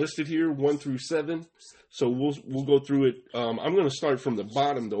have them listed here, 1 through 7. So we'll go through it. I'm going to start from the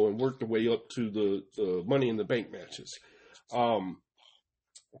bottom though and work the way up to the Money in the Bank matches.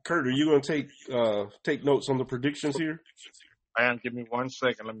 Kurt, are you going to take notes on the predictions here? I am. Give me 1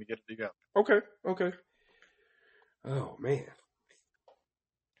 second. Let me get it together. Okay. Oh man.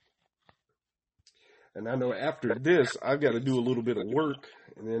 And I know after this, I've got to do a little bit of work,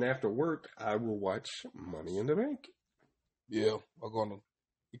 and then after work, I will watch Money in the Bank. Yeah, I'm gonna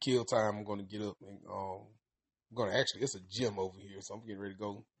kill time. I'm gonna get up and I'm gonna it's a gym over here, so I'm getting ready to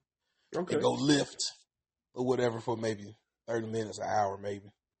go. Okay. And go lift or whatever for maybe 30 minutes, an hour,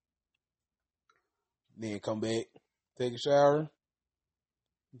 maybe. Then come back, take a shower,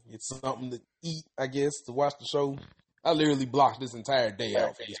 get something to eat, I guess, to watch the show. I literally blocked this entire day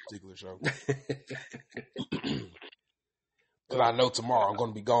out for this particular show. Because I know tomorrow I'm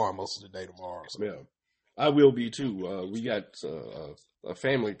going to be gone most of the day tomorrow. So. Yeah, I will be too. We got a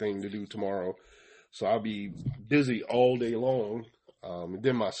family thing to do tomorrow, so I'll be busy all day long. And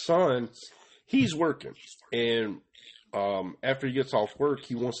then my son, he's working, and after he gets off work,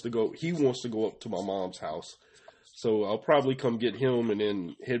 he wants to go up to my mom's house. So I'll probably come get him and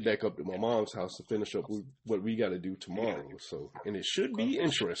then head back up to my mom's house to finish up with what we got to do tomorrow. So, and it should be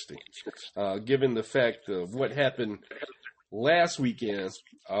interesting, given the fact of what happened last weekend.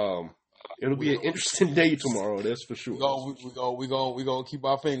 It'll be an interesting day tomorrow, that's for sure. We're gonna keep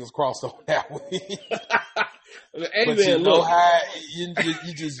our fingers crossed on that one. Hey, but man, you know how you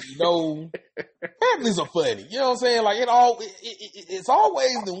just families are funny. You know what I'm saying? Like it's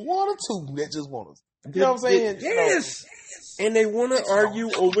always the 1 or 2 that just want to. You know what I'm saying? Yes. And they want to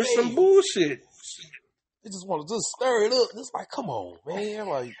argue over some bullshit. They just want to just stir it up. It's like, come on, man.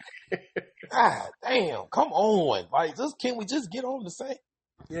 Like, God damn, come on. Like, can't we just get on the same?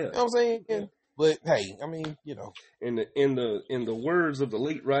 Yeah. You know what I'm saying? Yeah. But hey, I mean, you know. In the words of the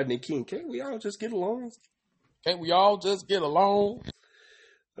late Rodney King, can't we all just get along? Can't we all just get along?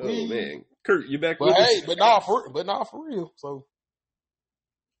 Oh man. Kurt, you back with us? Hey, but not for real. So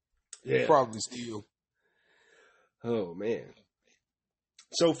yeah. Probably still. Oh man.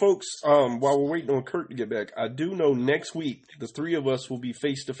 So folks, while we're waiting on Kurt to get back, I do know next week the 3 of us will be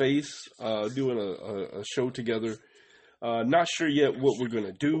face to face doing a show together. Not sure yet what we're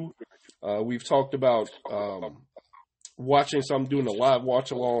gonna do. We've talked about doing a live watch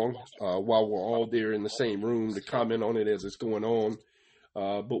along while we're all there in the same room to comment on it as it's going on.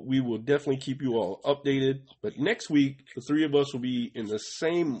 But we will definitely keep you all updated. But next week, the 3 of us will be in the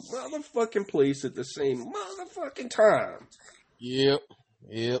same motherfucking place at the same motherfucking time. Yep.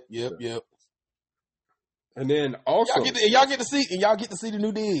 And then also, y'all get to see the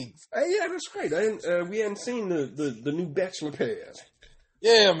new digs. Hey, yeah, that's great. We hadn't seen the new bachelor pad.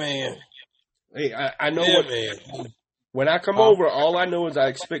 Yeah, man. Hey, I know man. When I come over, all I know is I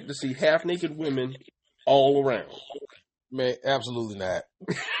expect to see half naked women all around. Man, absolutely not.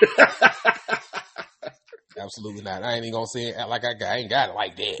 Absolutely not. I ain't even gonna say it like I ain't got it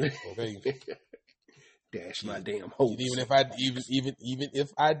like that. Okay. Dash my damn hopes. Even if I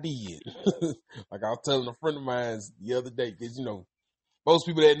did, like I was telling a friend of mine the other day, because you know, most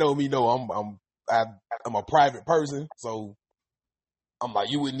people that know me know I'm a private person, so I'm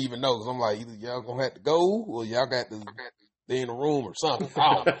like, you wouldn't even know, because I'm like, either y'all gonna have to go or y'all got to stay in the room or something.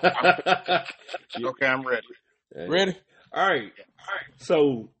 Okay, I'm ready. Ready? All right.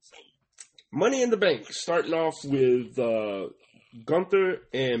 So, Money in the Bank, starting off with Gunther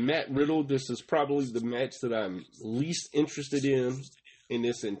and Matt Riddle. This is probably the match that I'm least interested in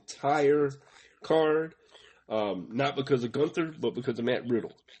this entire card. Not because of Gunther, but because of Matt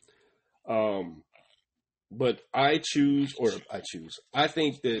Riddle. But I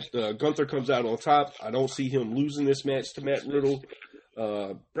think that Gunther comes out on top. I don't see him losing this match to Matt Riddle.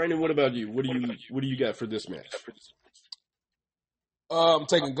 Brandon, what about you? What do you got for this match? I'm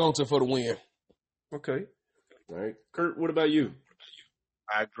taking Gunther for the win. Okay. All right. Kurt, what about you?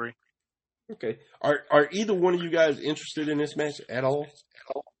 I agree. Okay. Are either one of you guys interested in this match at all?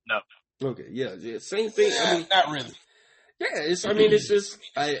 No. Okay. Yeah. Same thing. I mean, not really. Yeah. It's just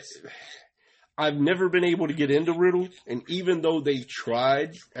I've never been able to get into Riddle, and even though they've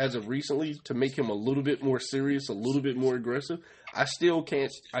tried as of recently to make him a little bit more serious, a little bit more aggressive, I still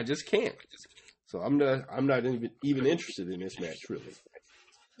can't. I just can't. So I'm not even interested in this match, really.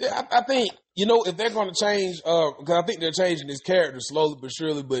 Yeah, I think, if they're going to change, because I think they're changing his character slowly but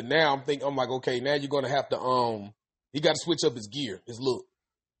surely, but now I'm like, okay, now you're going to have to, he got to switch up his gear, his look.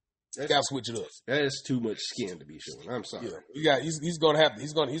 Got to switch it up. That is too much skin to be shown. I'm sorry. Yeah, he's going to have to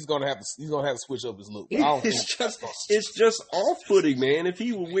switch up his look. It's just off-putting, man. If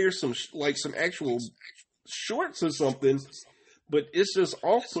he would wear some actual shorts or something, but it's just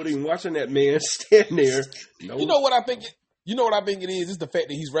off-putting watching that man stand there. No. You know what I think it is? It's the fact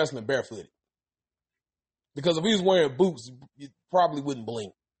that he's wrestling barefooted. Because if he was wearing boots, you probably wouldn't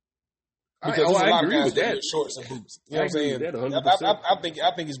blink. Because I agree with that. Shorts and boots. You know what I'm saying?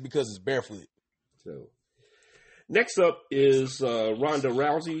 I think it's because it's barefooted. So, next up is Ronda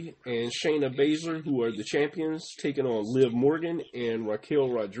Rousey and Shayna Baszler, who are the champions, taking on Liv Morgan and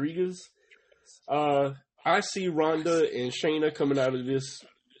Raquel Rodriguez. I see Ronda and Shayna coming out of this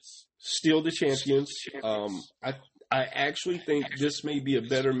still the champions. I actually think this may be a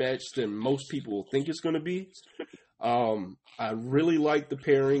better match than most people think it's going to be. I really like the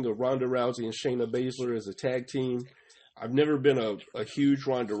pairing of Ronda Rousey and Shayna Baszler as a tag team. I've never been a huge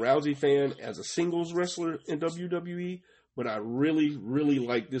Ronda Rousey fan as a singles wrestler in WWE, but I really, really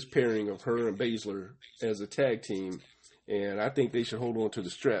like this pairing of her and Baszler as a tag team, and I think they should hold on to the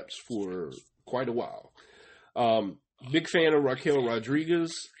straps for quite a while. Big fan of Raquel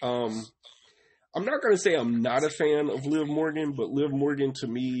Rodriguez. I'm not going to say I'm not a fan of Liv Morgan, but Liv Morgan to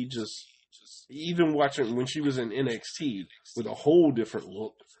me just even watching when she was in NXT with a whole different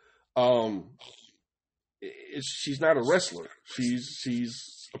look. She's not a wrestler.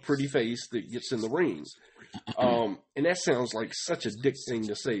 She's a pretty face that gets in the ring. And that sounds like such a dick thing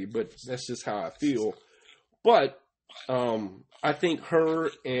to say, but that's just how I feel. But I think her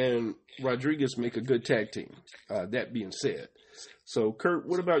and Rodriguez make a good tag team. That being said. So, Kurt,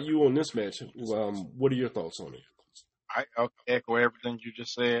 what about you on this match? What are your thoughts on it? I echo everything you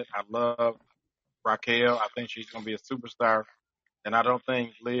just said. I love Raquel. I think she's going to be a superstar. And I don't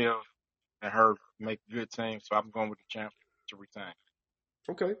think Liv and her make a good team, so I'm going with the champ to retain.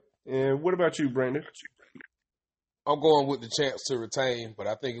 Okay. And what about you, Brandon? I'm going with the champs to retain, but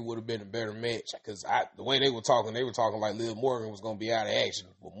I think it would have been a better match because the way they were talking like Liv Morgan was going to be out of action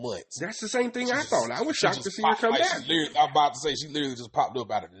for months. That's the same thing I thought. I was shocked to see her come back. I'm about to say she literally just popped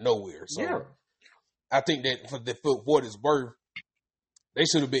up out of nowhere. So yeah. I think that for what it's worth, they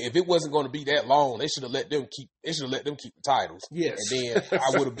should have been. If it wasn't going to be that long, they should have let them keep. They should have let them keep the titles. Yes, and then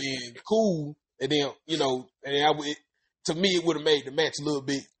I would have been cool. And then to me, it would have made the match a little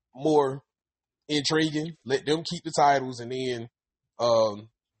bit more intriguing. Let them keep the titles, and then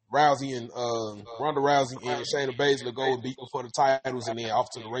Rousey and Ronda Rousey and Shayna Baszler go and beat them for the titles, and then off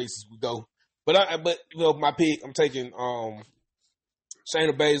to the races we go. But my pick, I'm taking Shayna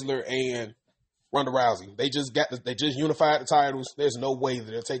Baszler and Ronda Rousey. They just unified the titles. There's no way that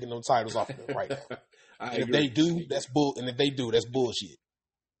they're taking those titles off of them right now. And if they do, that's bullshit.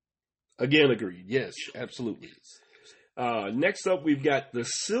 Again, agreed. Yes, absolutely. Next up, we've got the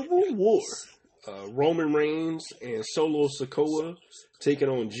Civil War. Roman Reigns and Solo Sikoa taking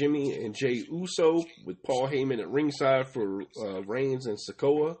on Jimmy and Jey Uso with Paul Heyman at ringside for Reigns and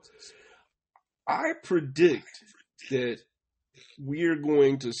Sikoa. I predict that we're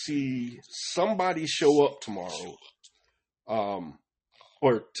going to see somebody show up tomorrow,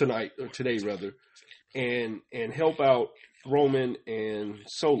 or tonight, or today rather, and help out Roman and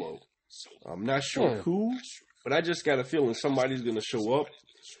Solo. I'm not sure who, but I just got a feeling somebody's going to show up.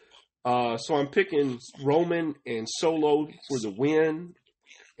 So I'm picking Roman and Solo for the win,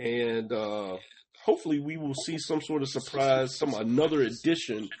 and hopefully we will see some sort of surprise, another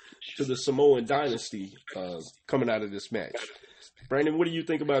addition to the Samoan dynasty coming out of this match. Brandon, what do you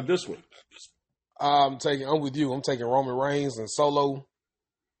think about this one? I'm with you. I'm taking Roman Reigns and Solo.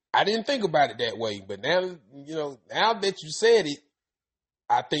 I didn't think about it that way, but now that you said it,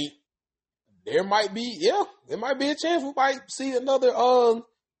 I think there might be a chance we might see another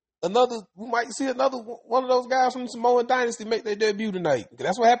we might see another one of those guys from Samoan Dynasty make their debut tonight.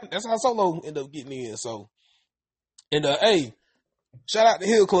 That's what happened. That's how Solo ended up getting in. So, and hey, shout out to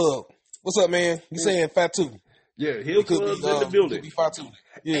Hill Club. What's up, man? You saying Fatu? Yeah, Hill Club's in the building. Fatu.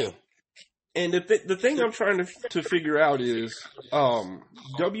 Yeah. And the thing I'm trying to figure out is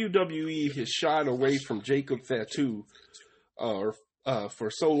WWE has shied away from Jacob Fatu for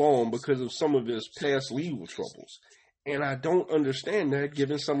so long because of some of his past legal troubles. And I don't understand that,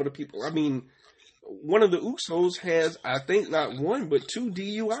 given some of the people. I mean, one of the Usos has, I think, not one, but 2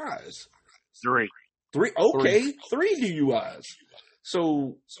 DUIs. Three. Okay, 3 DUIs.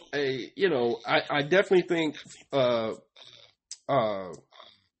 So, I definitely think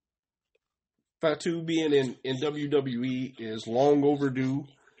Fatu being in WWE is long overdue.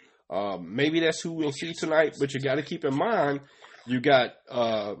 Maybe that's who we'll see tonight, but you got to keep in mind, you got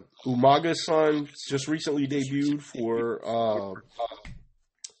Umaga's son just recently debuted for oh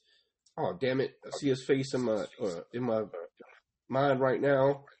damn it, I see his face in my mind right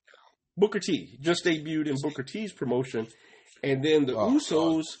now. Booker T just debuted in Booker T's promotion, and then the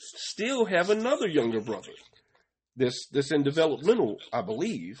Usos still have another younger brother. This in developmental, I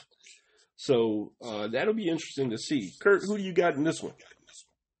believe. So that'll be interesting to see. Kurt, who do you got in this one?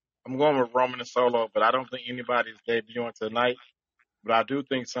 I'm going with Roman and Solo, but I don't think anybody's debuting tonight. But I do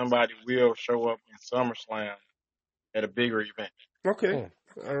think somebody will show up in SummerSlam at a bigger event. Okay.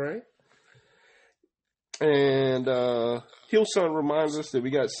 All right. And Hill's son reminds us that we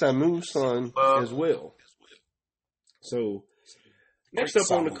got Samu's son as well. So next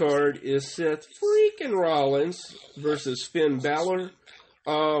up on the card is Seth freaking Rollins versus Finn Balor.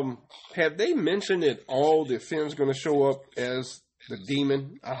 Have they mentioned at all that Finn's going to show up as the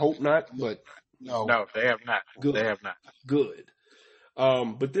Demon? I hope not, but no, they have not. Good. They have not. Good.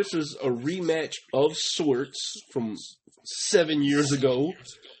 But this is a rematch of sorts from 7 years ago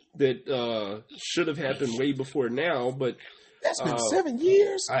that should have happened way before now. But that's been 7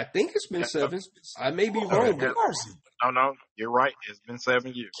 years. I think it's been 7. I may be wrong. But no, you're right. It's been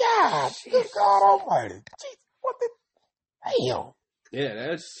 7 years. God, good God Almighty! Jeez, what the damn? Yeah,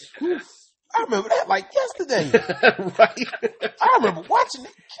 that's. I remember that like yesterday. Right. I remember watching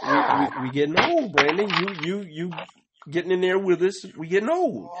it. We getting old, Brandon. You getting in there with us. We getting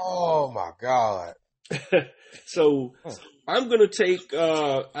old. Oh my God. So I'm gonna take.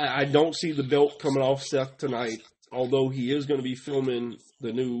 I don't see the belt coming off Seth tonight, although he is going to be filming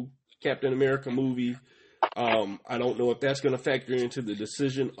the new Captain America movie. I don't know if that's going to factor into the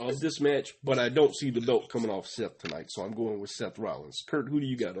decision of this match, but I don't see the belt coming off Seth tonight, so I'm going with Seth Rollins. Kurt, who do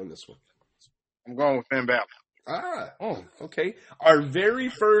you got on this one? I'm going with Finn Balor. Okay. Our very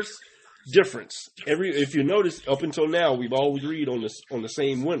first difference. If you notice, up until now, we've all agreed on the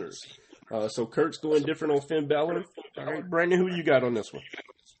same winners. So Kurt's going different on Finn Balor. All right, Brandon, who you got on this one?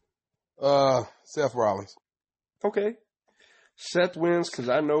 Seth Rollins. Okay. Seth wins because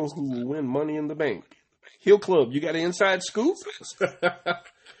I know who will win Money in the Bank. Hill Club, you got an inside scoop?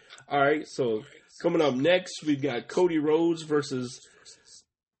 All right, so coming up next, we've got Cody Rhodes versus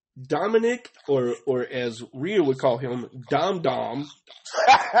Dominic, or as Rhea would call him, Dom.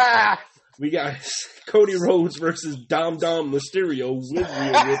 We got Cody Rhodes versus Dom Mysterio with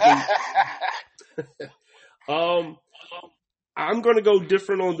Rhea Ripley. I'm going to go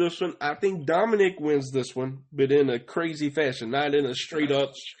different on this one. I think Dominic wins this one, but in a crazy fashion, not in a straight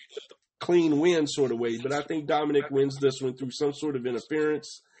up clean win sort of way, but I think Dominic wins this one through some sort of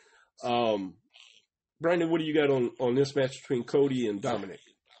interference. Brandon, what do you got on this match between Cody and Dominic?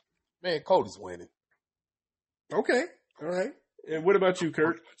 Man, Cody's winning. Okay. All right. And what about you,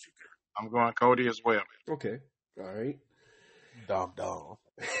 Kurt? I'm going Cody as well. Okay. All right. Dom.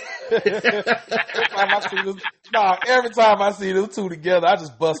 Every time I see them two together, I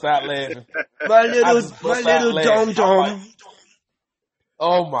just bust out laughing. My little Dom.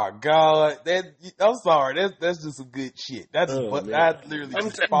 Oh my God! I'm sorry. That's just some good shit. I literally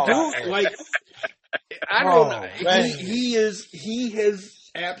just fall out. Like, I don't know. He has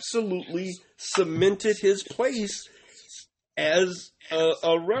absolutely cemented his place as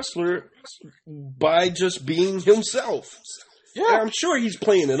a wrestler by just being himself. Yeah, and I'm sure he's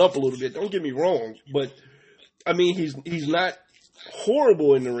playing it up a little bit. Don't get me wrong, but I mean, he's not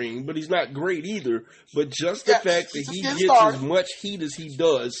horrible in the ring, but he's not great either. But just the fact that he gets as much heat as he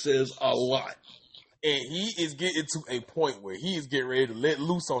does says a lot. And he is getting to a point where he is getting ready to let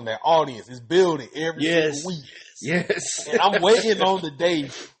loose on that audience. It's building every single week. Yes. And I'm waiting on the day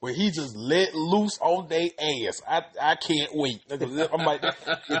where he just let loose on their ass. I can't wait. I'm like,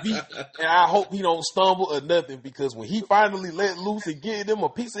 and I hope he don't stumble or nothing, because when he finally let loose and get them a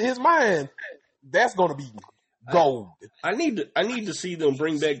piece of his mind, that's going to be gold. I need to see them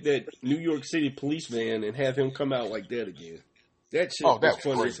bring back that New York City police van and have him come out like that again. That shit was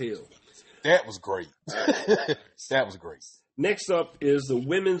fun as hell. That was great. That was great. Next up is the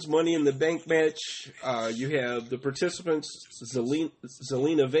women's Money in the Bank match. You have the participants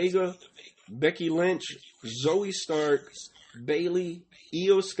Zelina Vega, Becky Lynch, Zoe Stark, Bayley,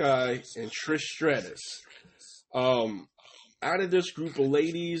 Io Sky, and Trish Stratus. Out of this group of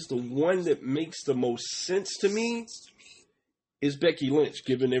ladies, the one that makes the most sense to me is Becky Lynch,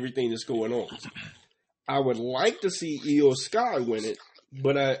 given everything that's going on. I would like to see Io Sky win it,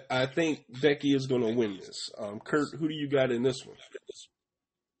 but I think Becky is going to win this. Kurt, who do you got in this one?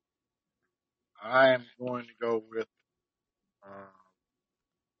 I am going to go with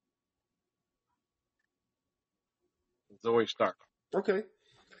Zoe Stark. Okay.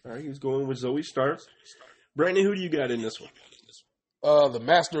 All right, he's going with Zoe Stark. Brandon, who do you got in this one? The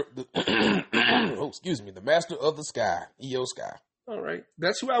master of the sky, Io Sky. All right.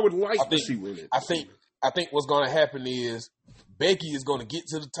 That's who I would like to see win it. I think what's going to happen is Becky is going to get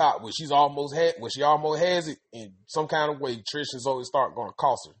to the top where she almost has it in some kind of way. Trish and Zoe Stark going to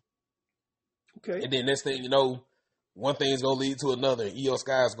cost her. Okay. And then next thing you know, one thing is going to lead to another. And Io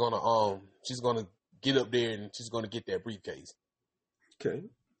Sky is going to she's going to get up there and she's going to get that briefcase. Okay.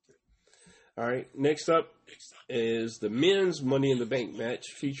 All right. Next up is the men's Money in the Bank match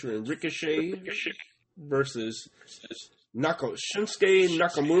featuring Ricochet versus Shinsuke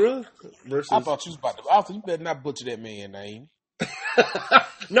Nakamura versus. I thought you was about to. I thought you better not butcher that man's name.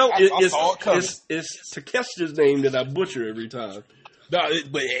 No, it's Takeshita's name that I butcher every time. No,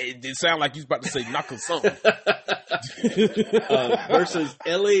 but it sounded like you was about to say Naka something. Versus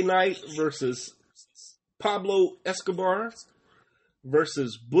LA Knight versus Pablo Escobar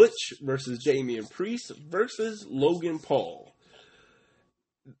versus Butch versus Damian Priest versus Logan Paul.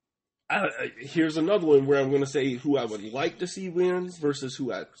 Here's another one where I'm going to say who I would like to see win versus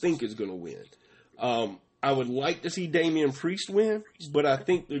who I think is going to win. I would like to see Damian Priest win, but I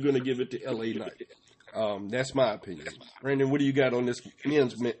think they're going to give it to LA Knight. That's my opinion. Brandon, what do you got on this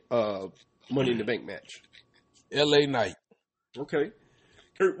men's Money in the Bank match? LA Knight. Okay.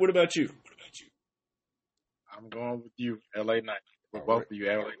 Kurt, what about you? I'm going with you, LA Knight. With both of you,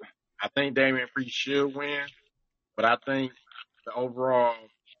 LA Knight. I think Damian Priest should win, but I think the overall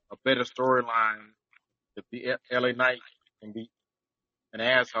a better storyline to be LA Knight and be an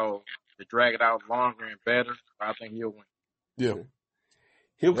asshole to drag it out longer and better. I think he'll win. Yeah.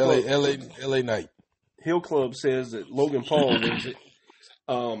 Hill Club, LA Knight. Hill Club says that Logan Paul wins it.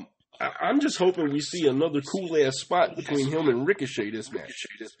 I'm just hoping we see another cool ass spot between him and Ricochet this match.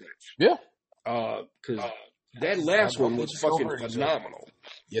 Yeah. Because that last one was fucking phenomenal.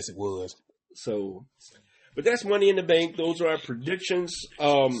 Yes, it was. So, but that's Money in the Bank. Those are our predictions.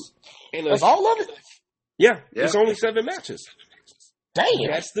 And that's all of it? Yeah. It's only 7 matches. Damn.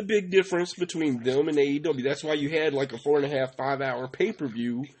 That's the big difference between them and AEW. That's why you had like a 4.5, 5 hour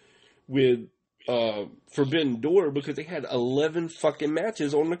pay-per-view with Forbidden Door, because they had 11 fucking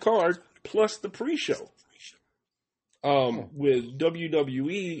matches on the card plus the pre-show. With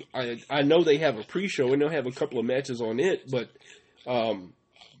WWE, I know they have a pre-show and they'll have a couple of matches on it, but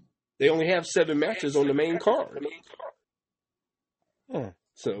they only have 7 matches on the main card.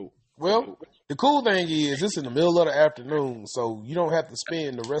 So, well, the cool thing is it's in the middle of the afternoon, so you don't have to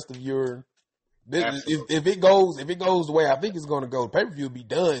spend the rest of your. If it goes the way I think it's going to go, the pay-per-view will be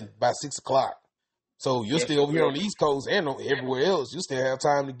done by 6:00. So you're still over here on the East Coast and everywhere else. You still have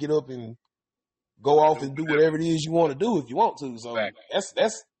time to get up and go off and do whatever it is you want to do if you want to. So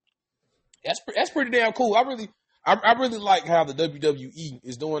that's pretty damn cool. I really like how the WWE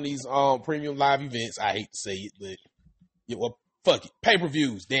is doing these premium live events. I hate to say it, but well, fuck it,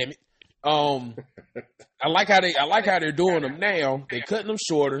 pay-per-views, damn it. I like how they're doing them now. They're cutting them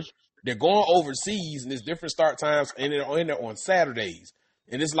shorter. They're going overseas, and there's different start times, and they're on Saturdays.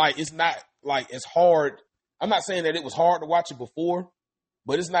 And it's not like it's hard. I'm not saying that it was hard to watch it before,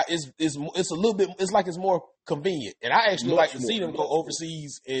 but it's not. It's a little bit. It's like it's more convenient. And I actually like to see them go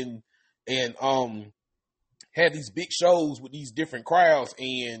overseas and have these big shows with these different crowds.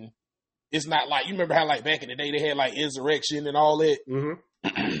 And it's not like, you remember how like back in the day they had like Insurrection and all that,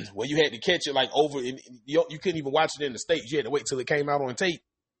 where you had to catch it like over. You couldn't even watch it in the States. You had to wait till it came out on tape.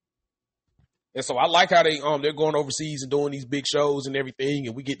 And so I like how they're going overseas and doing these big shows and everything,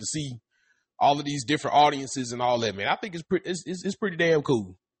 and we get to see all of these different audiences and all that. Man, I think it's pretty damn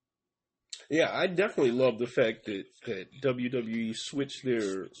cool. Yeah, I definitely love the fact that WWE switched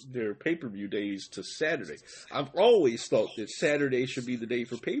their pay-per-view days to Saturday. I've always thought that Saturday should be the day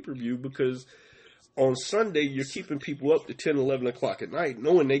for pay-per-view because on Sunday, you're keeping people up to 10, 11 o'clock at night,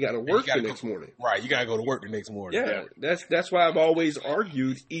 knowing they got to work the next morning. Right, you got to go to work the next morning. Yeah, that's why I've always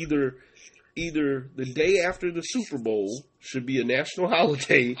argued either the day after the Super Bowl should be a national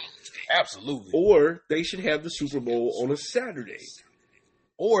holiday. Absolutely. Or they should have the Super Bowl on a Saturday.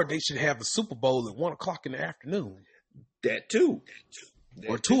 Or they should have the Super Bowl at 1 o'clock in the afternoon. That too.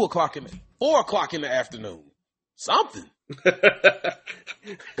 Or 2 o'clock 4 o'clock in the afternoon. Something.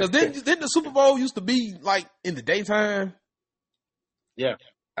 Because then the Super Bowl used to be like in the daytime. Yeah.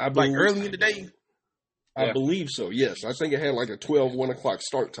 Like early in the day. I believe so, yes. I think it had like a 1 o'clock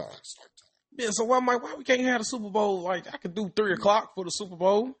start time. Yeah, so why we can't have the Super Bowl? Like, I could do 3 o'clock for the Super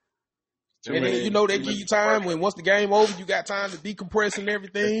Bowl. And then, they give you time when once the game over, you got time to decompress and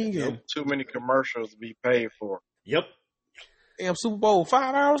everything. And too many commercials to be paid for. Yep. Damn Super Bowl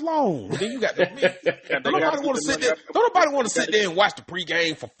 5 hours long. And then you got don't nobody want to sit there. Don't nobody want to sit there and watch the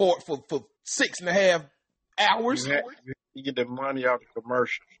pregame for 6.5 hours. You get the money out the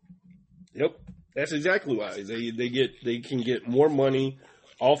commercials. Yep. That's exactly why they can get more money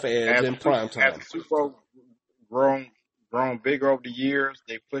off ads in prime time. As the Super Bowl grown bigger over the years,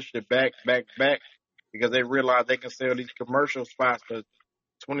 they pushed it back because they realized they can sell these commercial spots for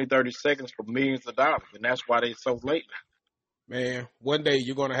 20, 30 seconds for millions of dollars, and that's why they so late now. Man, one day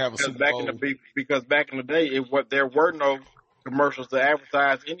you're going to have a Super Bowl. Because back in the day, there were no commercials to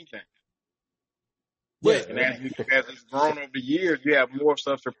advertise anything. Yeah. And as it's grown over the years, you have more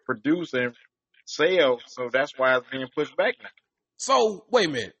stuff to produce and sell, so that's why it's being pushed back now. So, wait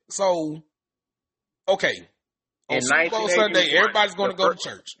a minute. So, okay. On Super Bowl Sunday, everybody's going to go to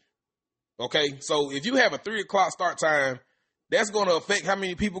church. Okay? So, if you have a 3 o'clock start time, that's going to affect how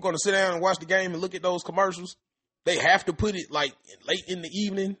many people are going to sit down and watch the game and look at those commercials. They have to put it, like, late in the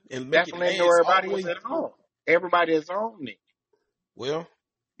evening and make it last everybody is at home. Everybody is home, Nick. Well,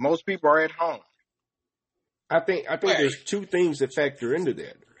 most people are at home. I think there's two things that factor into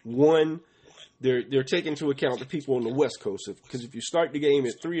that. One, they're taking into account the people on the West Coast, because if you start the game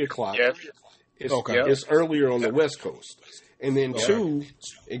at 3 o'clock, it's earlier on the West Coast. And then two,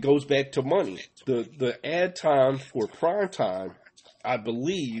 it goes back to money. The ad time for prime time, I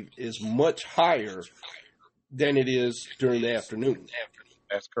believe, is much higher than it is during the afternoon.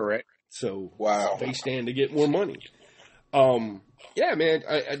 That's correct. So they stand to get more money. Yeah, man,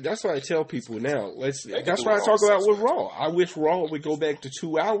 that's what I tell people now. That's why I talk about with Raw. I wish Raw would go back to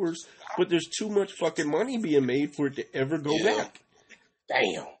 2 hours, but there's too much fucking money being made for it to ever go back.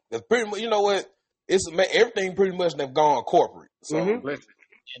 Damn. That's pretty much, you know what? Everything pretty much have gone corporate. So listen,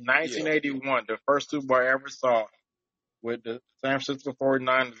 in 1981, the first Super Bowl I ever saw with the San Francisco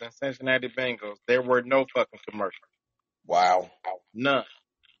 49ers and Cincinnati Bengals, there were no fucking commercials. Wow. None.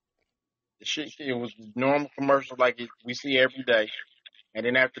 The shit, it was normal commercials like we see every day. And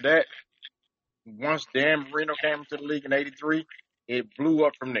then after that, once Dan Marino came into the league in 83, it blew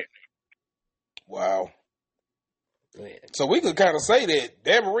up from there. Wow. Man. So we could kind of say that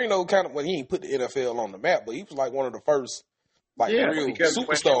Dan Marino he ain't put the NFL on the map, but he was like one of the first real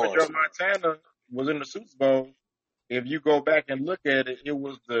superstars. When Joe Montana was in the Super Bowl, if you go back and look at it, it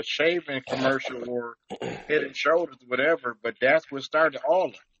was the shaving commercial or Head and Shoulders, whatever, but that's what started all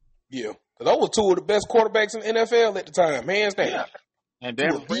of it. Yeah. Because those were two of the best quarterbacks in the NFL at the time, hands down. Yeah. And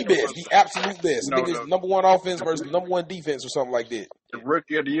Dan the best, the absolute best. Niggas number one offense versus number one defense or something like that. The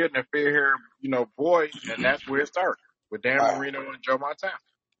rookie of the year and the fair hair, boy, and that's where it started with Dan Marino and Joe Montana.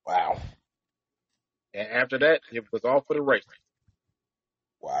 Wow. And after that, it was all for the race.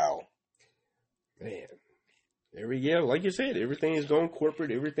 Wow. Man. There we go. Like you said, everything is going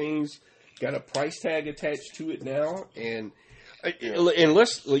corporate. Everything's got a price tag attached to it now. And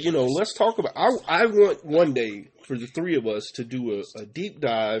let's talk about. I want one day for the three of us to do a deep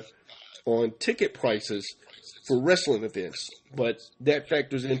dive on ticket prices for wrestling events, but that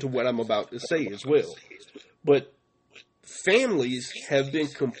factors into what I'm about to say as well. But families have been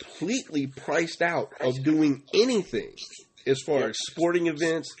completely priced out of doing anything as far as sporting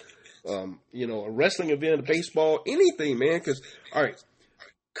events, a wrestling event, a baseball, anything, man. Because all right,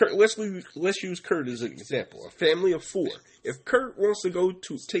 Kurt, let's use Kurt as an example. A family of 4. If Kurt wants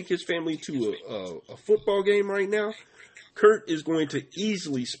to take his family to a football game right now, Kurt is going to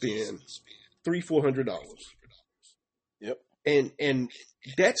easily spend $300-400. Yep. And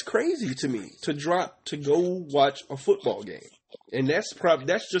that's crazy to me to go watch a football game, and that's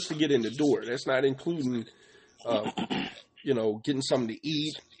just to get in the door. That's not including, getting something to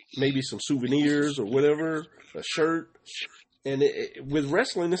eat, maybe some souvenirs or whatever, a shirt. And with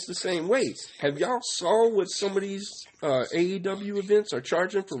wrestling, it's the same way. Have y'all saw what some of these AEW events are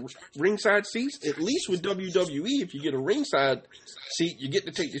charging for ringside seats? At least with WWE, if you get a ringside seat, you get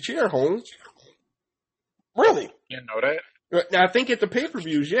to take the chair home. Really? You know that? Now, I think at the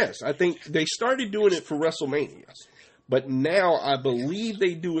pay-per-views, yes. I think they started doing it for WrestleMania. But now I believe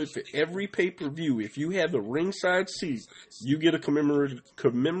they do it for every pay-per-view. If you have the ringside seat, you get a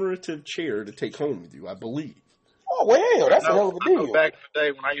commemorative chair to take home with you, I believe. Oh, well, that's a hell of a deal. Back in the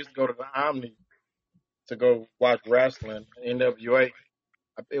day when I used to go to the Omni to go watch wrestling, NWA,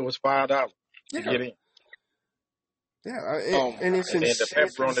 it was $5 to get in. Yeah, and it's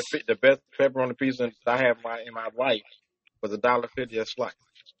the best pepperoni pizza I have in my life was $1.50 a slice.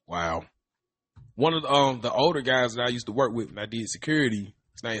 Wow. One of the older guys that I used to work with when I did security,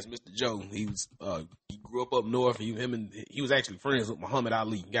 his name is Mr. Joe. He was he grew up north. He was actually friends with Muhammad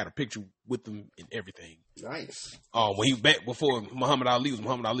Ali. Got a picture with him and everything. Nice. When he was back before Muhammad Ali was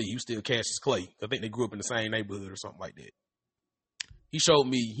Muhammad Ali, he was still Cassius Clay. I think they grew up in the same neighborhood or something like that. He showed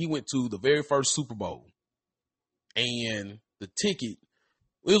me he went to the very first Super Bowl, and the ticket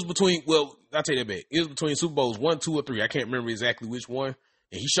it was between. Well, I'll take that back. It was between Super Bowls 1, 2, or 3. I can't remember exactly which one.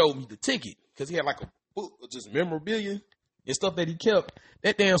 And he showed me the ticket because he had like a book of just memorabilia and stuff that he kept.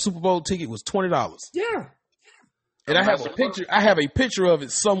 That damn Super Bowl ticket was $20. Yeah. And I have a picture. I have a picture of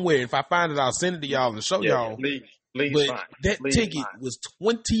it somewhere. If I find it, I'll send it to y'all and show y'all. Please that ticket was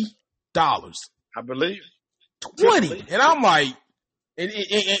 $20. I believe 20. And I'm like, and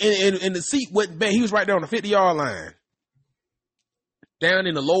the seat wasn't bad. He was right there on the 50-yard line, down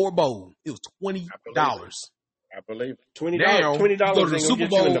in the lower bowl. It was $20. I believe $20. $20 go to the Super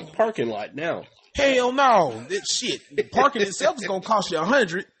Bowl in the parking lot now. Hell no, that shit. Parking itself is gonna cost you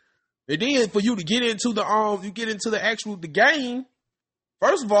 $100, and then for you to get into the game.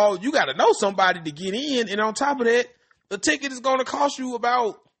 First of all, you got to know somebody to get in, and on top of that, the ticket is gonna cost you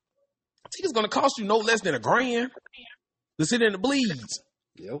no less than $1,000 to sit in the bleeds.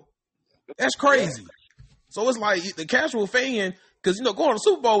 Yep, that's crazy. So it's like the casual fan, because going to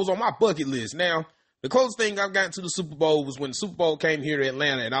Super Bowl was on my bucket list. Now, the closest thing I've gotten to the Super Bowl was when the Super Bowl came here to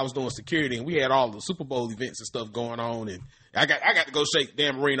Atlanta, and I was doing security, and we had all the Super Bowl events and stuff going on, and I got to go shake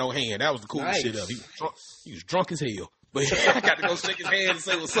Dan Marino's hand. That was the coolest shit of it. He was drunk as hell, but I got to go shake his hand and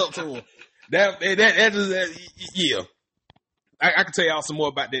say what's up to him. Yeah. I can tell y'all some more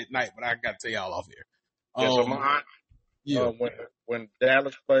about that night, but I got to tell y'all off here. So my aunt, when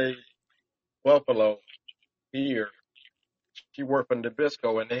Dallas played Buffalo here, she worked for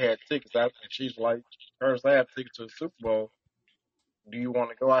Nabisco, and they had tickets out, and she's like, I have tickets to the Super Bowl. Do you want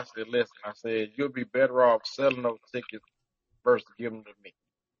to go? I said, listen. I said, you'll be better off selling those tickets versus giving them to me.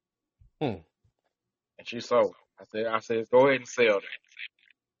 And she sold. I said, go ahead and sell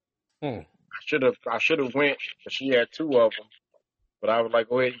them. I should have went, but she had 2 of them. But I was like,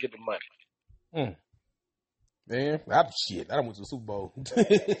 go ahead and get the money. Man, I don't went to the Super Bowl.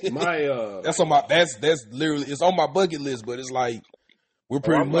 That's literally, it's on my bucket list, but it's like we're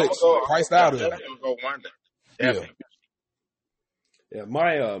pretty much priced out of it. Go one day. Yeah.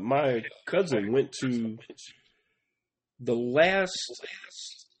 My cousin went to the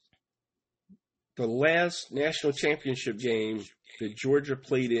last national championship game that Georgia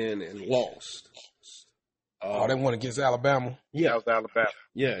played in and lost. They won against Alabama. Yeah, that was Alabama.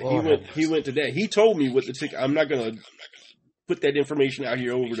 Yeah, he went to that. He told me what the ticket. I'm not gonna put that information out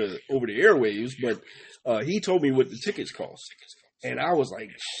here over the airwaves, but he told me what the tickets cost, and I was like,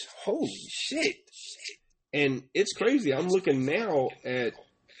 "Holy shit!" And it's crazy. I'm looking now at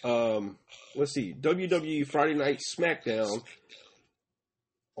let's see, WWE Friday Night SmackDown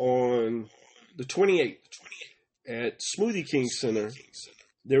on the 28th at Smoothie King Center.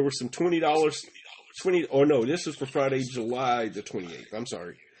 There were some $20. This is for Friday, July the 28th. I'm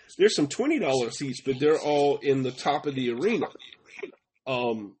sorry. There's some $20 seats, but they're all in the top of the arena.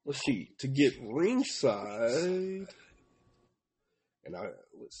 Let's see. To get ringside,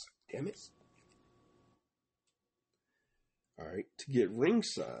 damn it. All right. To get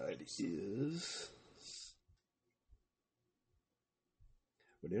ringside is,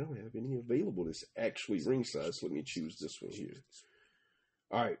 but they don't have any available that's actually ringside. So let me choose this one here.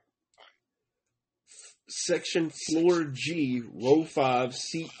 All right. Section Floor G, Row 5,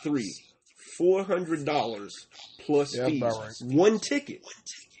 Seat 3, $400 plus fees. Right. One ticket.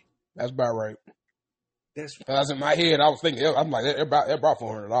 That's about right. That's in my head. I was thinking, I'm like, they're about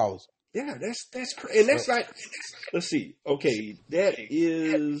 $400. Yeah, that's crazy. And that's like, let's see. Okay,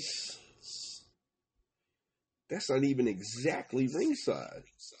 that's not even exactly ringside.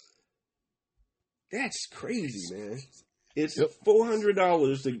 That's crazy, man. It's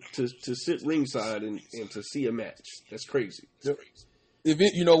 $400 to sit ringside and to see a match. That's crazy. Yep.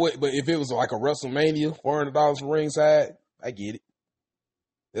 But if it was like a WrestleMania, $400 for ringside, I get it.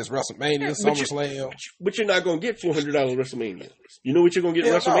 It's WrestleMania, SummerSlam. But you're not going to get $400 WrestleMania. You know what you're going to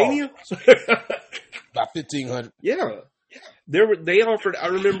get at WrestleMania? about 1,500. Yeah. They offered, I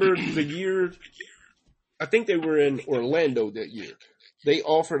remember the year, I think they were in Orlando that year. They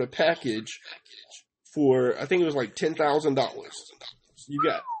offered a package for, I think it was like $10,000.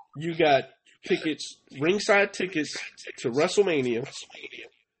 You got tickets, ringside tickets to WrestleMania.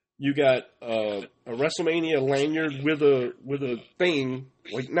 You got a WrestleMania lanyard with a thing,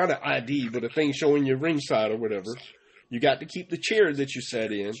 like not an ID, but a thing showing your ringside or whatever. You got to keep the chair that you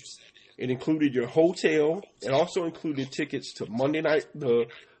sat in. It included your hotel. It also included tickets to Monday night, the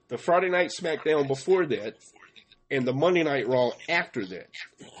Friday night SmackDown before that, and the Monday Night Raw after that.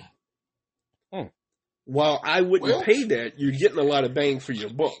 While I wouldn't pay that, you're getting a lot of bang for your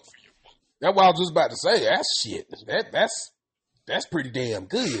buck. That's what I was just about to say. That's shit. That's pretty damn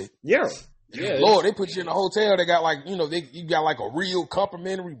good. Yeah. Lord, they put you in a hotel. They got like, you got like a real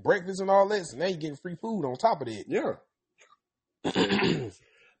complimentary breakfast and all this, and now you getting free food on top of that. Yeah.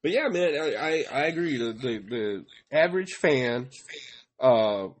 But yeah, man, I agree. The average fan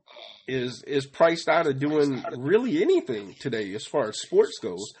is priced out of doing really anything today as far as sports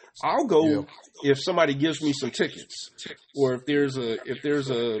goes. I'll go if somebody gives me some tickets, or if there's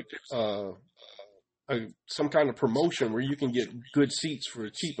some kind of promotion where you can get good seats for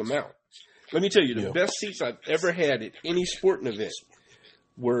a cheap amount. Let me tell you, the best seats I've ever had at any sporting event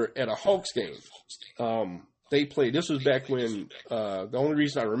were at a Hawks game. They played. This was back when the only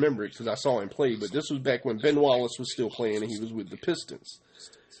reason I remember it because I saw him play. But this was back when Ben Wallace was still playing and he was with the Pistons.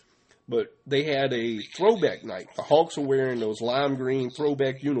 But they had a throwback night. The Hawks were wearing those lime green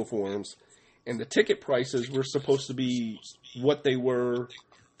throwback uniforms, and the ticket prices were supposed to be what they were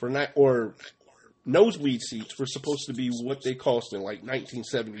for night, or nosebleed seats were supposed to be what they cost in like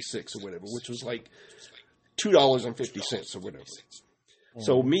 1976 or whatever, which was like $2.50 or whatever.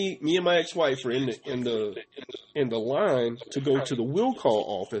 So me and my ex-wife are in the line to go to the will call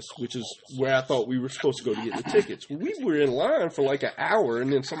office, which is where I thought we were supposed to go to get the tickets. We were in line for like an hour,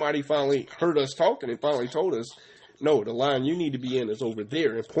 and then somebody finally heard us talking and finally told us, no, the line you need to be in is over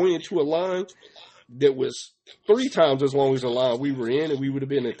there, and pointed to a line that was 3 times as long as the line we were in, and we would have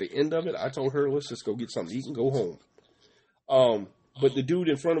been at the end of it. I told her, let's just go get something to eat and go home. But the dude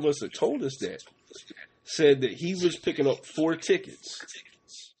in front of us that told us that said that he was picking up 4 tickets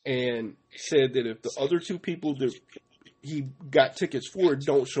and said that if the other 2 people that he got tickets for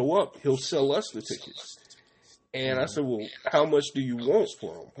don't show up, he'll sell us the tickets. And I said, well, how much do you want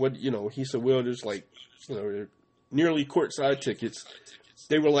for them? What, he said, well, there's like, they're nearly courtside tickets.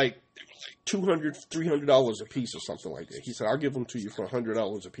 They were like $200, $300 a piece or something like that. He said, I'll give them to you for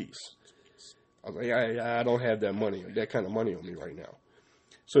 $100 a piece. I was like, I don't have that kind of money on me right now.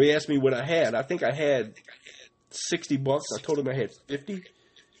 So he asked me what I had. I think I had $60. I told him I had 50.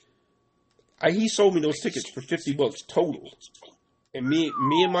 He sold me those tickets for $50 total. And me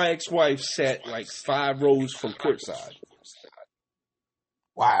and my ex-wife sat like 5 rows from courtside.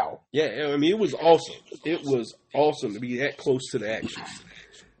 Wow. Yeah, I mean, it was awesome. It was awesome to be that close to the action.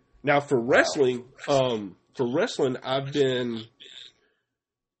 Now for wrestling, I've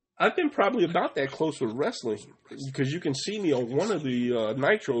been probably about that close with wrestling because you can see me on one of the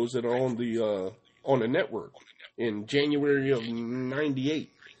nitros that are on the network in January of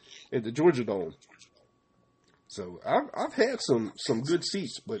 '98 at the Georgia Dome. So I've had some good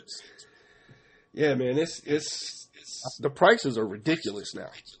seats, but yeah, man, it's the prices are ridiculous now.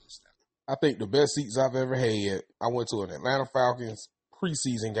 I think the best seats I've ever had, I went to an Atlanta Falcons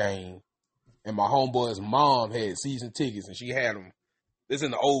preseason game, and my homeboy's mom had season tickets, and she had them. This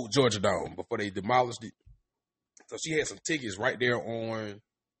in the old Georgia Dome before they demolished it. So she had some tickets right there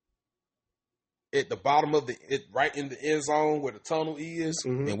at the bottom of right in the end zone where the tunnel is,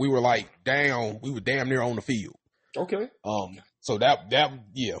 and we were damn near on the field. Okay. So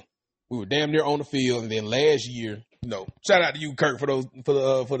we were damn near on the field, and then last year, shout out to you, Kirk, for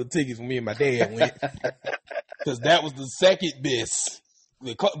the tickets for me and my dad went, because that was the second best,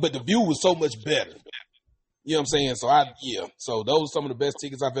 but the view was so much better. You know what I'm saying? So those are some of the best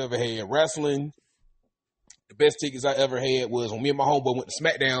tickets I've ever had. Wrestling, the best tickets I ever had was when me and my homeboy went to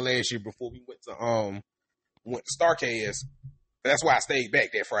SmackDown last year before we went to Starcast. That's why I stayed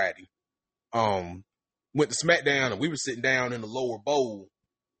back that Friday. Went to SmackDown, and we were sitting down in the lower bowl,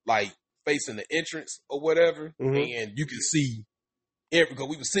 like facing the entrance or whatever, and you could see because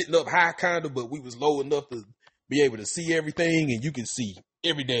we were sitting up high kind of, but we was low enough to be able to see everything, and you can see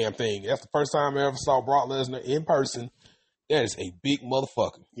every damn thing. That's the first time I ever saw Brock Lesnar in person. That is a big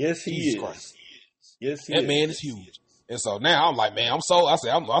motherfucker. Yes, he is. Christ. Yes, he that is. man is huge. And so now I'm like, man, I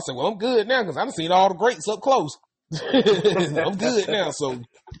said, well, I'm good now because I've seen all the greats up close. I'm good now. So,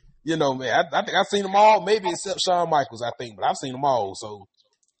 man, I think I've seen them all, maybe except Shawn Michaels, I think, but I've seen them all. So,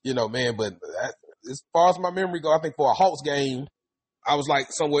 man, but as far as my memory go, I think for a Hawks game, I was like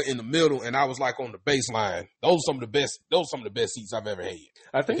somewhere in the middle, and I was like on the baseline. Those are some of the best seats I've ever had.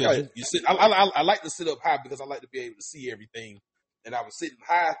 I think you sit. I like to sit up high because I like to be able to see everything, and I was sitting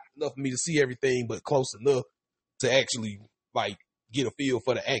high enough for me to see everything, but close enough to actually like get a feel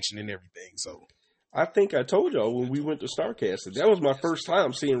for the action and everything. So I think I told y'all when we went to Starcasting, that was my first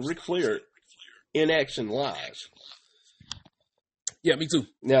time seeing Ric Flair in action live. Yeah, me too.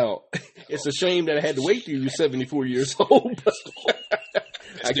 Now, it's a shame that I had to wait till you were 74 years old, but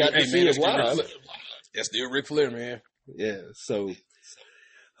I got to see it live. That's still Ric Flair, man. Yeah, so,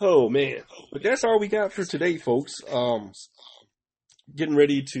 oh, man. But that's all we got for today, folks. Getting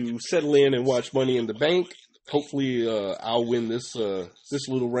ready to settle in and watch Money in the Bank. Hopefully, I'll win this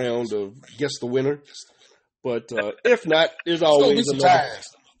little round of Guess the Winner. But if not, there's always another.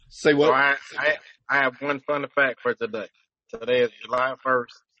 Say what? So I have one fun fact for today. Today is July 1st,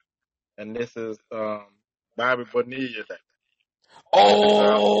 and this is Bobby Bonilla Day.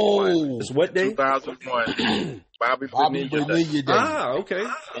 Oh! It's what day? 2001. Bobby Bonilla Day. Ah, okay.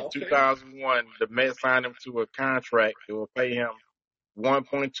 In 2001, the Mets signed him to a contract that will pay him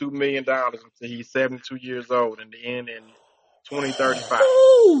 $1.2 million until he's 72 years old and the end in 2035.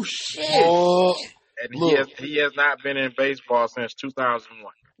 Oh, shit. And he has not been in baseball since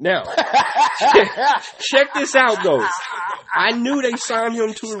 2001. Now, check this out, though. I knew they signed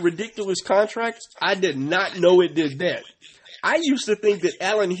him to a ridiculous contract. I did not know it did that. I used to think that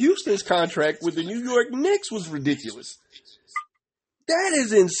Allen Houston's contract with the New York Knicks was ridiculous. That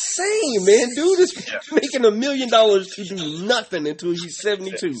is insane, man. Dude is making $1 million to do nothing until he's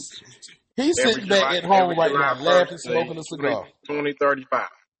 72. He's sitting back at home right now, laughing, smoking a cigar. 2035.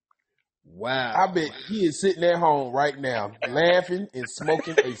 Wow. I bet he is sitting at home right now, laughing and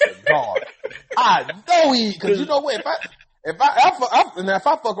smoking a cigar. I know he, because you know what? If I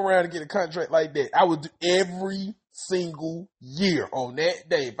fuck around and get a contract like that, I would do every single year on that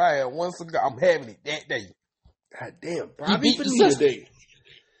day. If I had one cigar, I'm having it that day. God damn, Bobby Bonilla Day.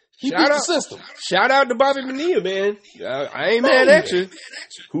 He beat the system. Shout out to Bobby Bonilla, man. I ain't mad at you.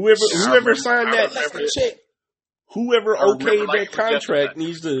 Whoever signed that check. Whoever okayed that contract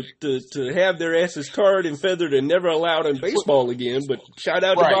needs to have their asses tarred and feathered and never allowed in baseball again. But shout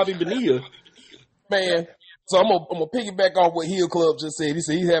out to Bobby Bonilla. Man, so I'm gonna piggyback off what Hill Club just said. He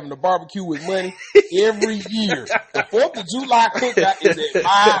said he's having a barbecue with money every year. The 4th of July cookout is at my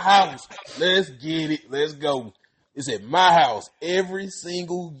house. Let's get it. Let's go. It's at my house every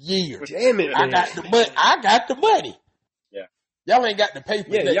single year. Damn it, man. I got the money. Y'all ain't got to pay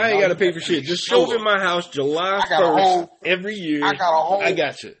for it. Yeah, y'all ain't got to pay for shit. Just show up in my house July 1st every year. I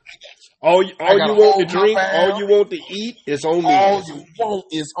got you. All you want to drink, all you want to eat is on me. All you want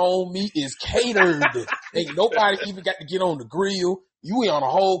is on me. Is catered. Ain't nobody even got to get on the grill. You ain't on a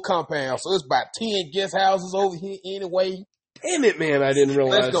whole compound, so it's about 10 guest houses over here anyway. Damn it, man. I didn't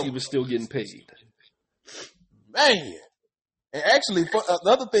realize he was still getting paid. Man. And actually, the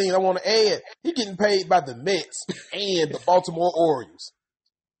other thing I want to add, he's getting paid by the Mets and the Baltimore Orioles.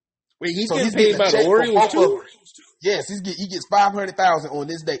 Wait, he's getting paid by the Orioles too? Yes, he gets $500,000 on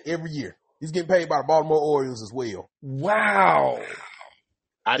this day every year. He's getting paid by the Baltimore Orioles as well. Wow.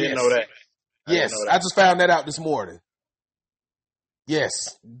 I didn't know that. I just found that out this morning. Yes.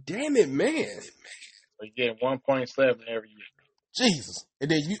 Damn it, man. So you get 1.7 every year. Jesus.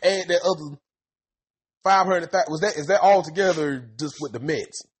 And then you add that other 500,000. Is that all together just with the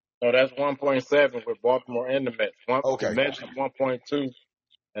Mets? No, that's 1.7 with Baltimore and the Mets. The Mets is 1.2,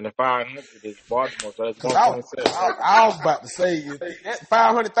 and the 500 is Baltimore, so that's 1.7. I was about to say that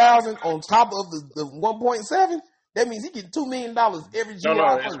 500,000 on top of the 1.7. That means he getting $2 million every July.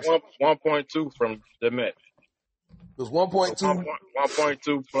 No, it's 1.2 from the Mets. It was 1.2.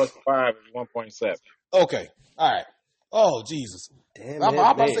 1.2 plus 5 is 1.7. Okay, all right. Oh Jesus. Damn, I'm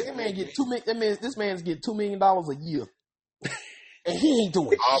about to say that man get this man's getting $2 million a year, and he ain't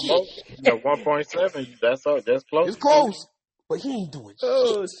doing almost. Yeah, 1.7. That's all. That's close. It's close, but he ain't doing shit.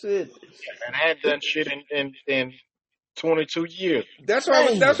 Oh shit! And I ain't done shit in 22 years. That's what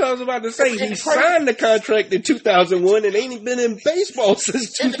I was about to say. He signed the contract in 2001 and ain't been in baseball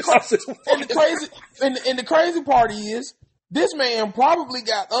since 2001. And the crazy part is, this man probably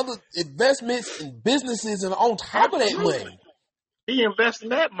got other investments and businesses and on top of that money. He investing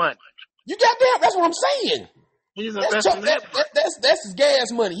that money. You got that? That's what I'm saying. He's investing that money. That's his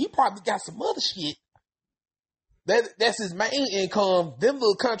gas money. He probably got some other shit. That's his main income. Them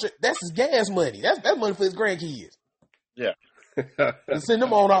little contract. That's his gas money. That's money for his grandkids. Yeah. To send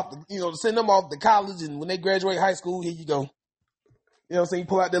them off to college, and when they graduate high school, here you go. You know what I'm saying? You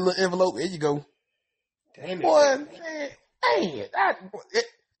pull out that little envelope. Here you go. Damn it. Boy, man,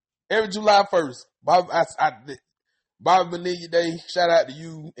 every July 1st, Bobby Bonilla Day, shout out to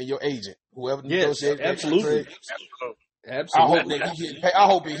you and your agent, whoever negotiated that absolutely. Contract. I hope that he's getting paid. I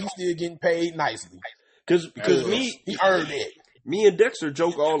hope that he's still getting paid nicely. Because he earned that. Me and Dexter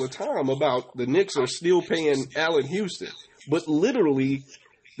joke all the time about the Knicks are still paying Allen Houston, but literally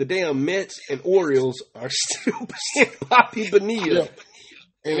the damn Mets and Orioles are still paying Bobby Bonilla.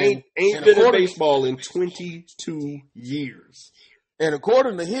 Yeah. Ain't been in baseball in 22 years. And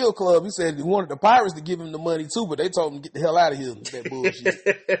according to Hill Club, he said he wanted the Pirates to give him the money too, but they told him to get the hell out of here with that bullshit.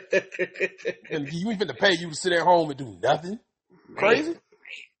 And you ain't finna pay you to sit at home and do nothing. Crazy.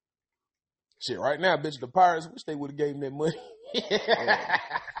 Shit, right now, bitch, the Pirates wish they would have gave him that money.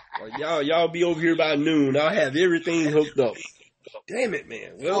 Y'all be over here by noon. I'll have everything hooked up. Damn it,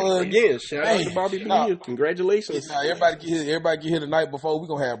 man. Well, again, shout out to Bobby Bonilla. Congratulations. Everybody get here the night before. We're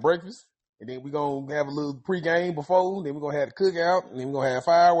going to have breakfast. And then we're going to have a little pregame before. Then we're going to have the cookout. And then we're going to have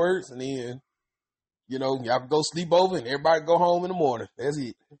fireworks. And then, y'all can go sleep over and everybody go home in the morning. That's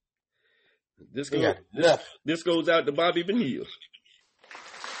it. This goes out to Bobby Bonilla.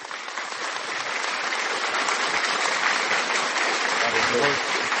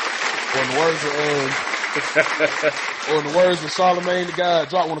 Or in the words of Charlemagne the God,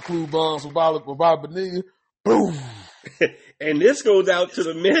 drop one of the clue bombs with Bobby Bonilla. Boom. And this goes out to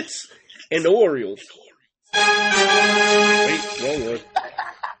the Mets and the Orioles. Wait, wrong one.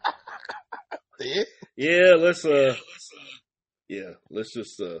 Yeah, let's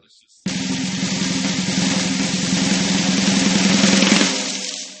just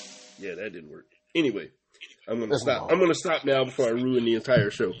yeah, that didn't work. Anyway, I'm gonna stop. I'm gonna stop now before I ruin the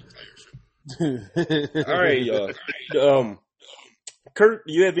entire show. All right, y'all. Kurt,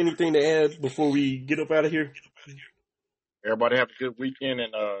 do you have anything to add before we get up out of here? Everybody have a good weekend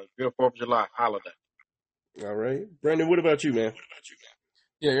and good 4th of July holiday. All right. Brandon, what about you, man?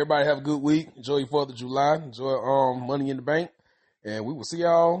 Yeah, everybody have a good week. Enjoy your 4th of July. Enjoy Money in the Bank. And we will see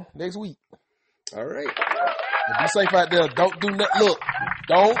y'all next week. All right. Be safe out there. Don't do nothing. Look,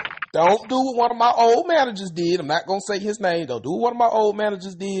 don't do what one of my old managers did. I'm not gonna say his name. Don't do what one of my old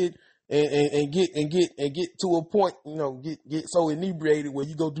managers did and get to a point, get so inebriated where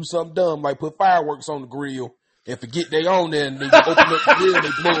you go do something dumb like put fireworks on the grill and forget they on there and they open up the grill and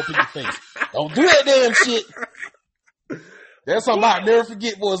they blow up in your face. Don't do that damn shit. That's something I'll never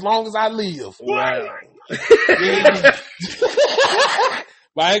forget for as long as I live. Wow.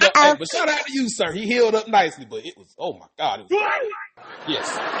 But shout out to you, sir. He healed up nicely, but it was, oh my God. It was, yes.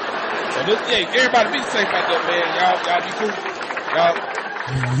 So everybody be safe out there, man. Y'all be cool.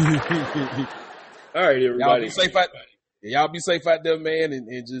 All right, everybody. Y'all be safe out there, man,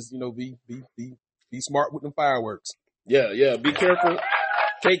 and just, be smart with the fireworks. Yeah. Be careful.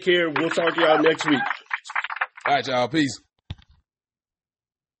 Take care. We'll talk to y'all next week. All right, y'all. Peace.